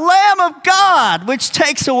 behold the Lamb of God, which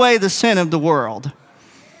takes away the sin of the world.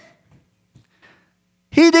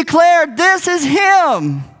 He declared, this is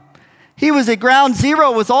him. He was at ground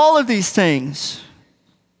zero with all of these things.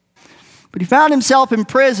 But he found himself in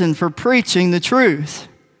prison for preaching the truth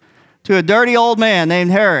to a dirty old man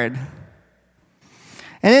named Herod.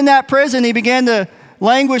 And in that prison, he began to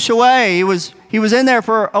languish away. He was in there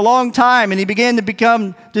for a long time, and he began to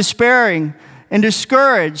become despairing and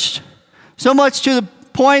discouraged, so much to the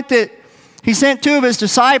point that he sent two of his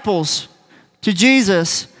disciples to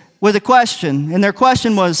Jesus with a question. And their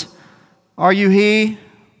question was, are you he,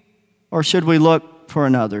 or should we look for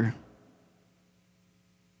another?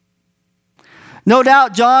 No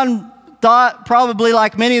doubt John thought, probably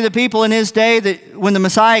like many of the people in his day, that when the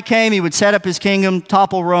Messiah came, he would set up his kingdom,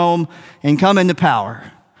 topple Rome, and come into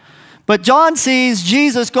power. But John sees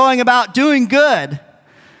Jesus going about doing good.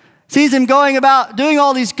 Sees him going about doing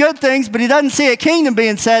all these good things, but he doesn't see a kingdom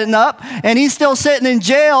being set up, and he's still sitting in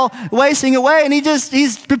jail, wasting away, and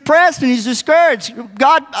he's depressed and he's discouraged.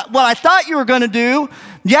 God, what I thought you were going to do,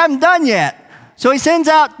 you haven't done yet. So he sends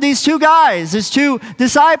out these two guys, his two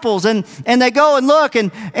disciples, and they go and look,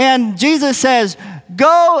 and Jesus says,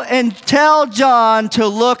 go and tell John to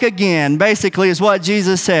look again, basically is what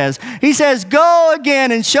Jesus says. He says, go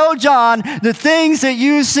again and show John the things that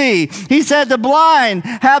you see. He said, the blind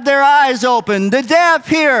have their eyes open, the deaf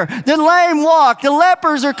hear, the lame walk, the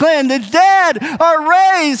lepers are cleansed, the dead are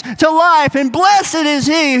raised to life, and blessed is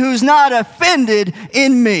he who's not offended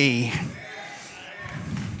in me.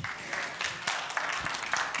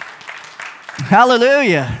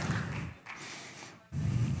 Hallelujah.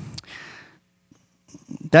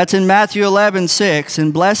 That's in Matthew 11:6.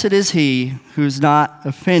 And blessed is he who's not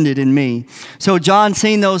offended in me. So John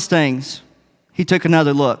seen those things. He took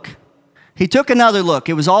another look. He took another look.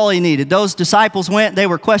 It was all he needed. Those disciples went, they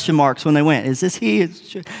were question marks when they went. Is this he?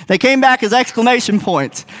 They came back as exclamation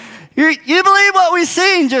points. You believe what we've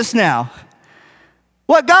seen just now?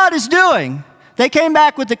 What God is doing? They came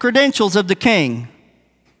back with the credentials of the king.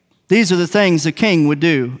 These are the things the king would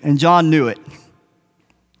do, and John knew it.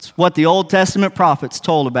 It's what the Old Testament prophets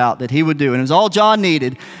told about that he would do, and it was all John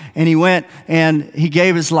needed, and he went and he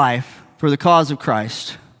gave his life for the cause of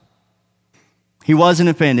Christ. He wasn't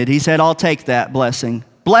offended. He said, I'll take that blessing.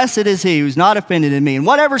 Blessed is he who's not offended in me. In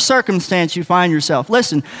whatever circumstance you find yourself.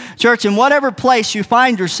 Listen, church, in whatever place you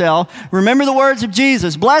find yourself, remember the words of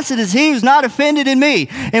Jesus. Blessed is he who's not offended in me.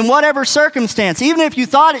 In whatever circumstance, even if you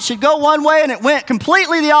thought it should go one way and it went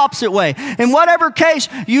completely the opposite way. In whatever case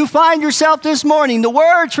you find yourself this morning, the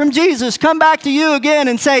words from Jesus come back to you again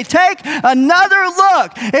and say, take another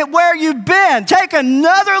look at where you've been. Take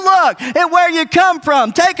another look at where you come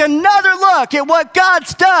from. Take another look at what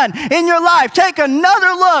God's done in your life. Take another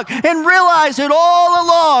look and realize that all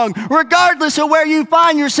along, regardless of where you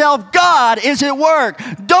find yourself, God is at work.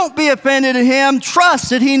 Don't be offended at him. Trust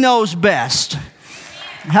that he knows best.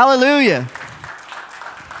 Hallelujah.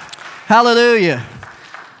 Hallelujah.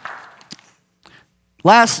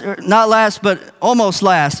 Not last, but almost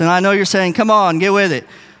last. And I know you're saying, come on, get with it.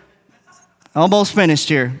 Almost finished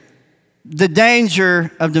here. The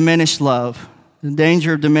danger of diminished love. The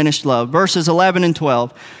danger of diminished love. Verses 11 and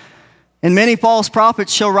 12. And many false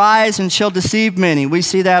prophets shall rise and shall deceive many. We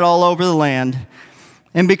see that all over the land.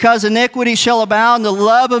 And because iniquity shall abound, the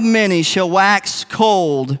love of many shall wax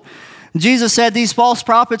cold. Jesus said these false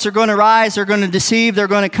prophets are going to rise, they're going to deceive, they're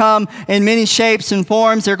going to come in many shapes and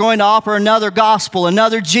forms. They're going to offer another gospel,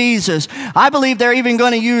 another Jesus. I believe they're even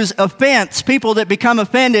going to use offense, people that become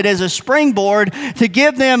offended, as a springboard to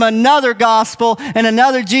give them another gospel and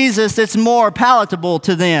another Jesus that's more palatable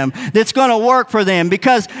to them, that's going to work for them.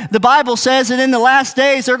 Because the Bible says that in the last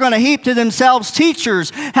days they're going to heap to themselves teachers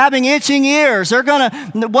having itching ears.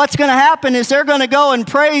 What's going to happen is they're going to go and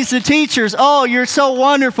praise the teachers. Oh, you're so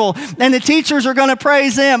wonderful. And the teachers are going to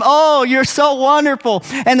praise them. Oh, you're so wonderful.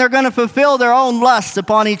 And they're going to fulfill their own lusts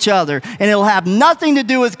upon each other. And it'll have nothing to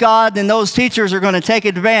do with God, and those teachers are going to take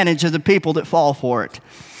advantage of the people that fall for it.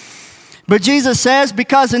 But Jesus says,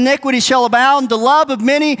 because iniquity shall abound, the love of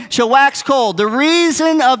many shall wax cold. The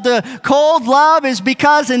reason of the cold love is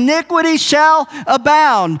because iniquity shall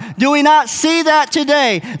abound. Do we not see that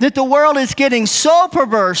today? That the world is getting so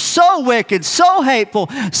perverse, so wicked, so hateful,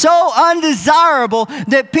 so undesirable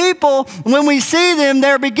that people, when we see them,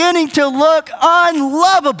 they're beginning to look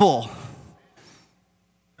unlovable.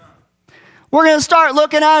 We're going to start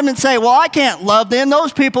looking at them and say, well, I can't love them.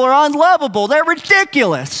 Those people are unlovable. They're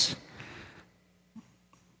ridiculous.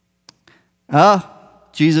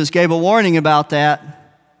 Jesus gave a warning about that.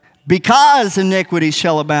 Because iniquity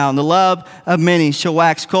shall abound, the love of many shall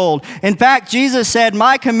wax cold. In fact, Jesus said,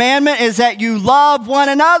 my commandment is that you love one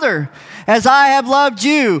another as I have loved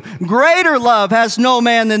you. Greater love has no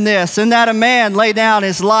man than this, and that a man lay down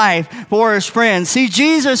his life for his friends. See,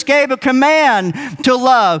 Jesus gave a command to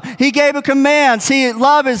love. He gave a command. See,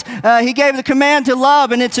 he gave the command to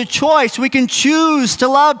love, and it's a choice. We can choose to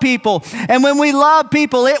love people. And when we love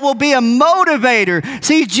people, it will be a motivator.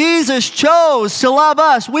 See, Jesus chose to love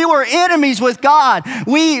us. We were enemies with God.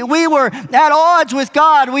 We were at odds with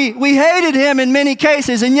God. We hated him in many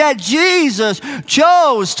cases, and yet Jesus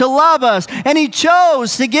chose to love us. And he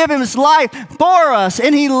chose to give his life for us.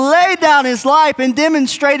 And he laid down his life and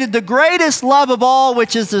demonstrated the greatest love of all,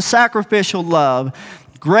 which is the sacrificial love.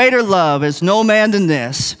 Greater love is no man than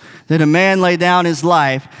this, that a man lay down his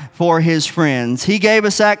life for his friends. He gave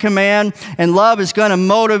us that command, and love is going to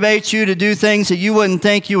motivate you to do things that you wouldn't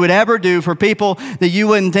think you would ever do for people that you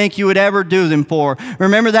wouldn't think you would ever do them for.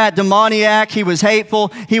 Remember that demoniac? He was hateful,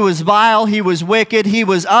 he was vile, he was wicked, he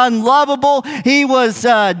was unlovable, he was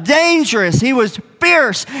dangerous, he was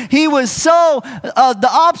fierce, he was so the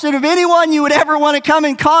opposite of anyone you would ever want to come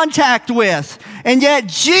in contact with. And yet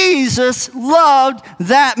Jesus loved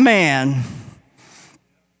that man.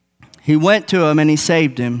 He went to him and he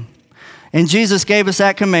saved him. And Jesus gave us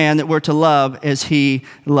that command that we're to love as he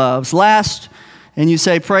loves. Last, and you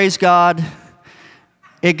say, praise God,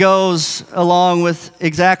 it goes along with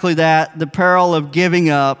exactly that, the peril of giving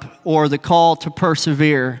up or the call to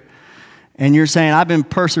persevere. And you're saying, I've been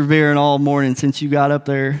persevering all morning since you got up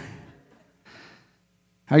there.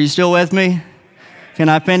 Are you still with me? Can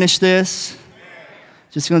I finish this?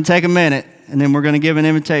 Just going to take a minute, and then we're going to give an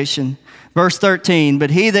invitation. Verse 13, but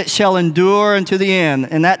he that shall endure unto the end,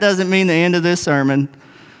 and that doesn't mean the end of this sermon.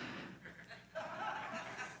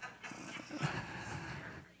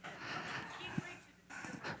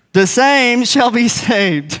 The same shall be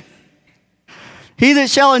saved. He that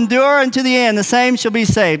shall endure unto the end, the same shall be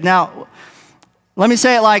saved. Now, let me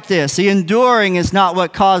say it like this. The enduring is not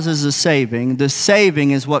what causes the saving. The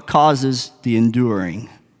saving is what causes the enduring.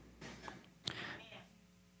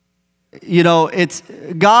 You know, it's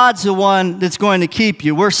God's the one that's going to keep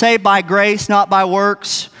you. We're saved by grace, not by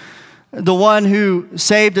works. The one who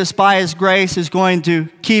saved us by his grace is going to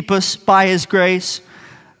keep us by his grace.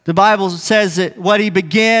 The Bible says that what he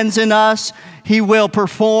begins in us, he will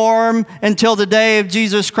perform until the day of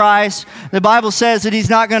Jesus Christ. The Bible says that he's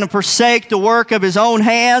not going to forsake the work of his own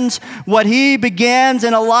hands. What he begins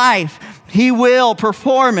in a life, he will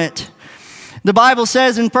perform it. The Bible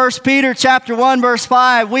says in 1 Peter chapter 1, verse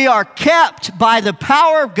 5, we are kept by the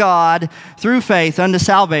power of God through faith unto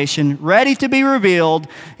salvation, ready to be revealed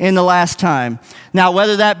in the last time. Now,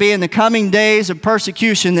 whether that be in the coming days of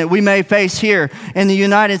persecution that we may face here in the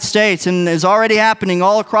United States and is already happening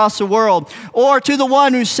all across the world, or to the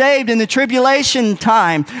one who's saved in the tribulation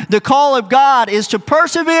time, the call of God is to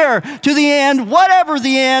persevere to the end, whatever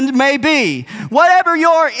the end may be. Whatever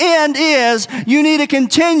your end is, you need to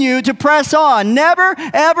continue to press on. Never,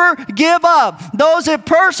 ever give up. Those that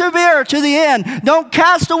persevere to the end, don't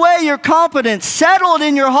cast away your confidence. Settle it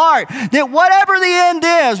in your heart that whatever the end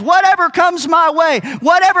is, whatever comes my way,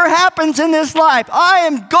 whatever happens in this life, I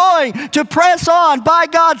am going to press on by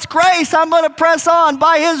God's grace. I'm going to press on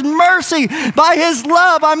by his mercy, by his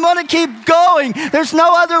love. I'm going to keep going. There's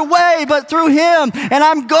no other way but through him, and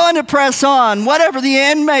I'm going to press on, whatever the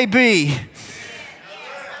end may be.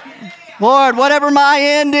 Lord, whatever my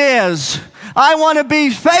end is, I want to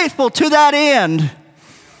be faithful to that end.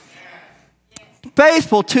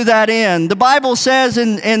 Faithful to that end. The Bible says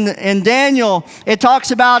in Daniel, it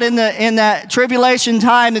talks about in that tribulation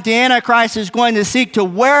time that the Antichrist is going to seek to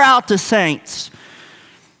wear out the saints.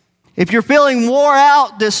 If you're feeling wore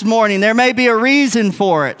out this morning, there may be a reason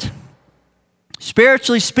for it.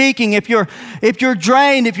 Spiritually speaking, if you're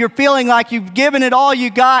drained, if you're feeling like you've given it all you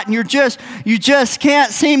got and you just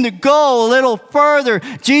can't seem to go a little further,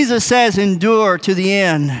 Jesus says, endure to the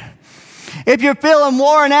end. If you're feeling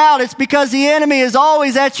worn out, it's because the enemy is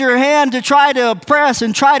always at your hand to try to oppress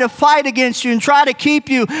and try to fight against you and try to keep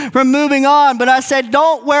you from moving on. But I said,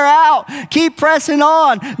 don't wear out. Keep pressing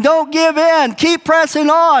on. Don't give in. Keep pressing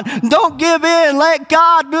on. Don't give in. Let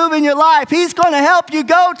God move in your life. He's going to help you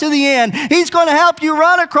go to the end. He's going to help you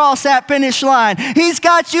run across that finish line. He's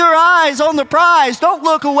got your eyes on the prize. Don't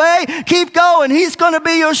look away. Keep going. He's going to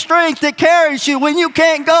be your strength that carries you when you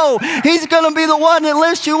can't go. He's going to be the one that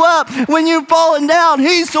lifts you up when you've fallen down.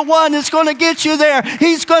 He's the one that's going to get you there.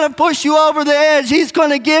 He's going to push you over the edge. He's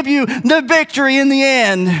going to give you the victory in the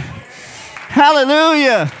end.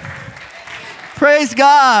 Hallelujah. Praise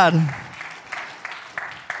God.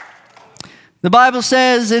 The Bible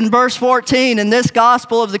says in verse 14, and this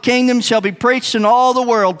gospel of the kingdom shall be preached in all the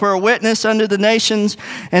world for a witness unto the nations,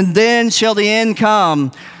 and then shall the end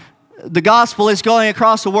come. The gospel is going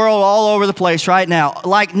across the world all over the place right now,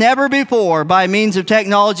 like never before by means of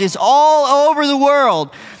technology. It's all over the world.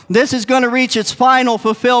 This is going to reach its final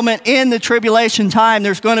fulfillment in the tribulation time.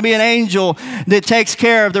 There's going to be an angel that takes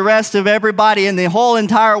care of the rest of everybody in the whole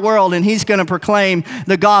entire world, and he's going to proclaim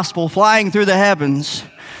the gospel flying through the heavens.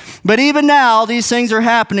 But even now, these things are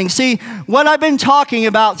happening. See, what I've been talking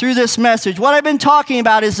about through this message, what I've been talking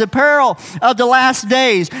about is the peril of the last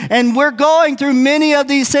days. And we're going through many of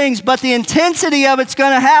these things, but the intensity of it's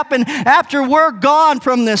going to happen after we're gone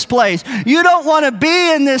from this place. You don't want to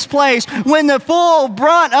be in this place when the full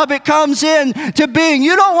brunt of it comes in to being.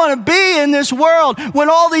 You don't want to be in this world when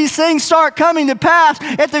all these things start coming to pass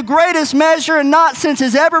at the greatest measure and not since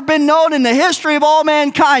has ever been known in the history of all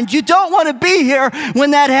mankind. You don't want to be here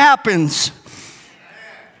when that happens.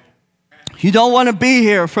 You don't want to be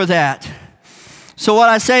here for that. So what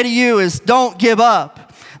I say to you is don't give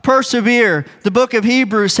up. Persevere. The book of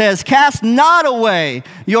Hebrews says, cast not away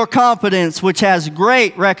your confidence, which has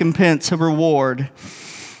great recompense of reward.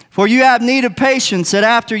 For you have need of patience, that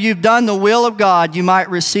after you've done the will of God, you might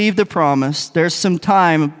receive the promise. There's some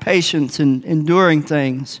time of patience in enduring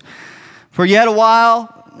things. For yet a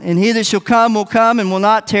while, and he that shall come will come and will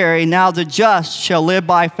not tarry. Now the just shall live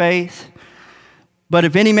by faith. But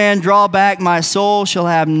if any man draw back, my soul shall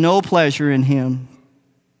have no pleasure in him.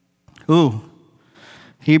 Ooh.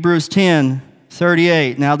 Hebrews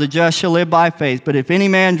 10:38. Now the just shall live by faith. But if any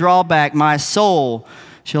man draw back, my soul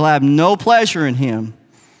shall have no pleasure in him.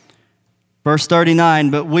 Verse 39.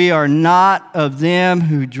 But we are not of them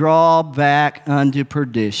who draw back unto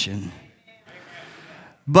perdition,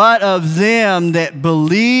 but of them that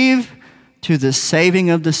believe to the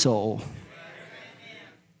saving of the soul.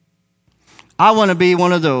 I want to be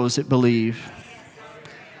one of those that believe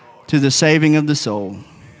to the saving of the soul.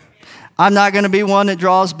 I'm not going to be one that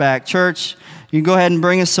draws back. Church, you can go ahead and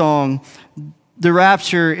bring a song. The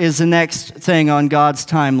rapture is the next thing on God's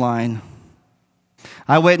timeline.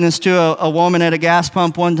 I witnessed to a woman at a gas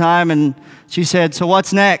pump one time, and she said, so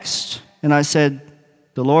what's next? And I said,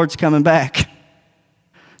 the Lord's coming back.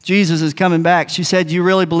 Jesus is coming back. She said, do you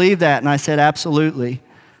really believe that? And I said, absolutely.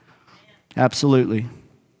 Absolutely.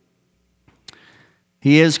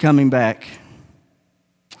 He is coming back.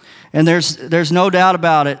 And there's no doubt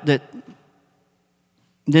about it that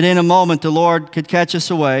in a moment the Lord could catch us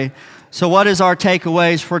away. So what is our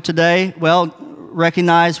takeaways for today? Well,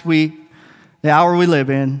 recognize the hour we live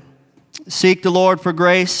in. Seek the Lord for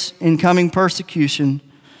grace in coming persecution.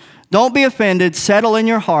 Don't be offended. Settle in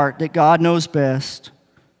your heart that God knows best.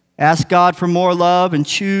 Ask God for more love and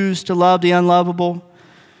choose to love the unlovable.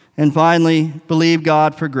 And finally, believe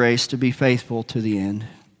God for grace to be faithful to the end.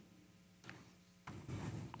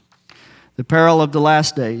 The peril of the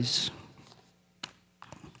last days.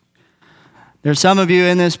 There's some of you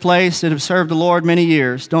in this place that have served the Lord many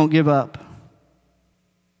years. Don't give up.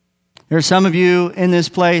 There's some of you in this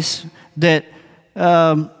place that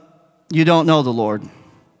you don't know the Lord.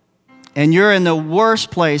 And you're in the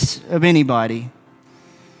worst place of anybody,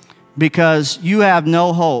 because you have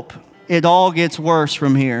no hope. It all gets worse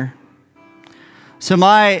from here. So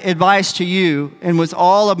my advice to you, and with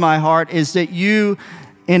all of my heart, is that you,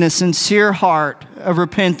 in a sincere heart of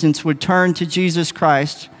repentance, would turn to Jesus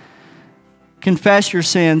Christ Confess your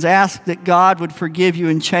sins. Ask that God would forgive you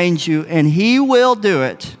and change you, and He will do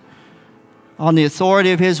it on the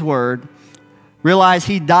authority of His word. Realize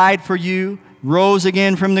He died for you, rose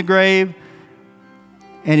again from the grave,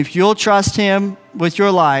 and if you'll trust Him with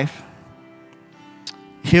your life,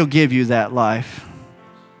 He'll give you that life.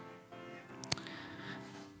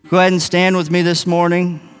 Go ahead and stand with me this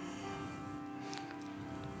morning.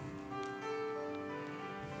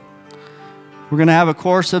 We're going to have a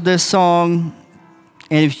course of this song,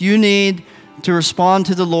 and if you need to respond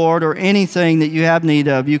to the Lord or anything that you have need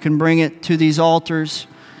of, you can bring it to these altars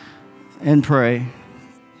and pray.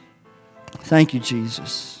 Thank you,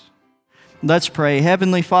 Jesus. Let's pray.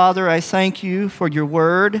 Heavenly Father, I thank you for your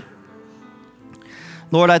word.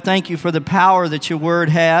 Lord, I thank you for the power that your word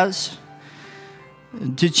has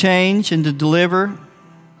to change and to deliver.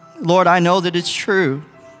 Lord, I know that it's true.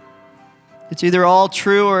 It's either all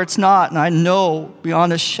true or it's not, and I know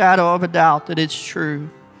beyond a shadow of a doubt that it's true.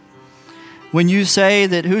 When you say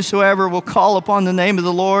that whosoever will call upon the name of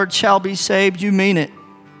the Lord shall be saved, you mean it.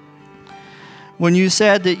 When you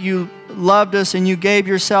said that you loved us and you gave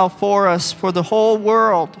yourself for us, for the whole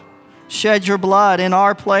world, shed your blood in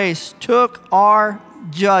our place, took our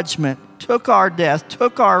judgment, took our death,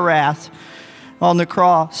 took our wrath on the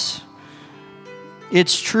cross.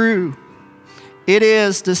 It's true. It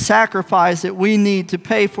is the sacrifice that we need to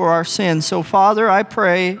pay for our sins. So, Father, I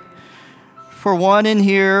pray for one in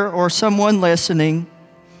here or someone listening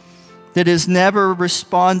that has never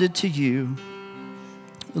responded to you.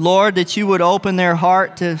 Lord, that you would open their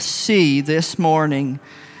heart to see this morning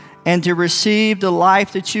and to receive the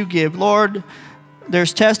life that you give. Lord,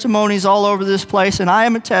 there's testimonies all over this place, and I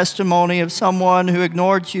am a testimony of someone who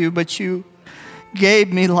ignored you, but you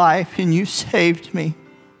gave me life and you saved me.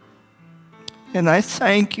 And I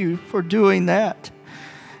thank you for doing that.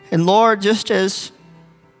 And Lord, just as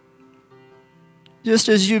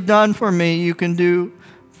you've done for me, you can do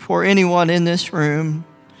for anyone in this room.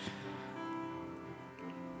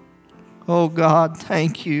 Oh God,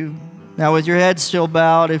 thank you. Now with your head still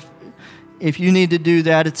bowed, if you need to do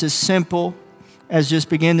that, it's as simple as just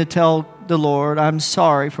begin to tell the Lord, I'm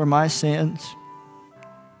sorry for my sins.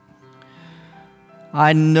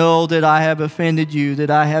 I know that I have offended you, that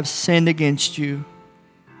I have sinned against you.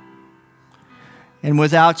 And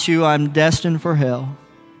without you, I'm destined for hell.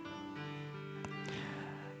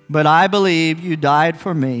 But I believe you died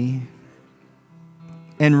for me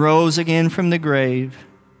and rose again from the grave.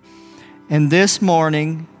 And this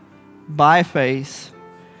morning, by faith,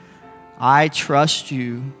 I trust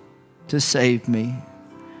you to save me.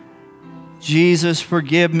 Jesus,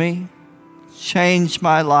 forgive me, change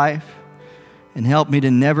my life, and help me to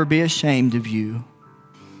never be ashamed of you.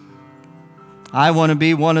 I want to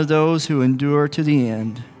be one of those who endure to the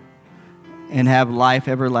end and have life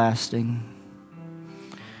everlasting.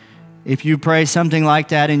 If you pray something like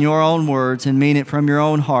that in your own words and mean it from your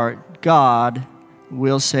own heart, God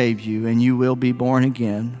will save you and you will be born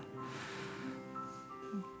again.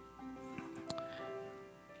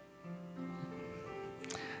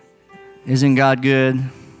 Isn't God good?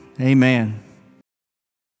 Amen.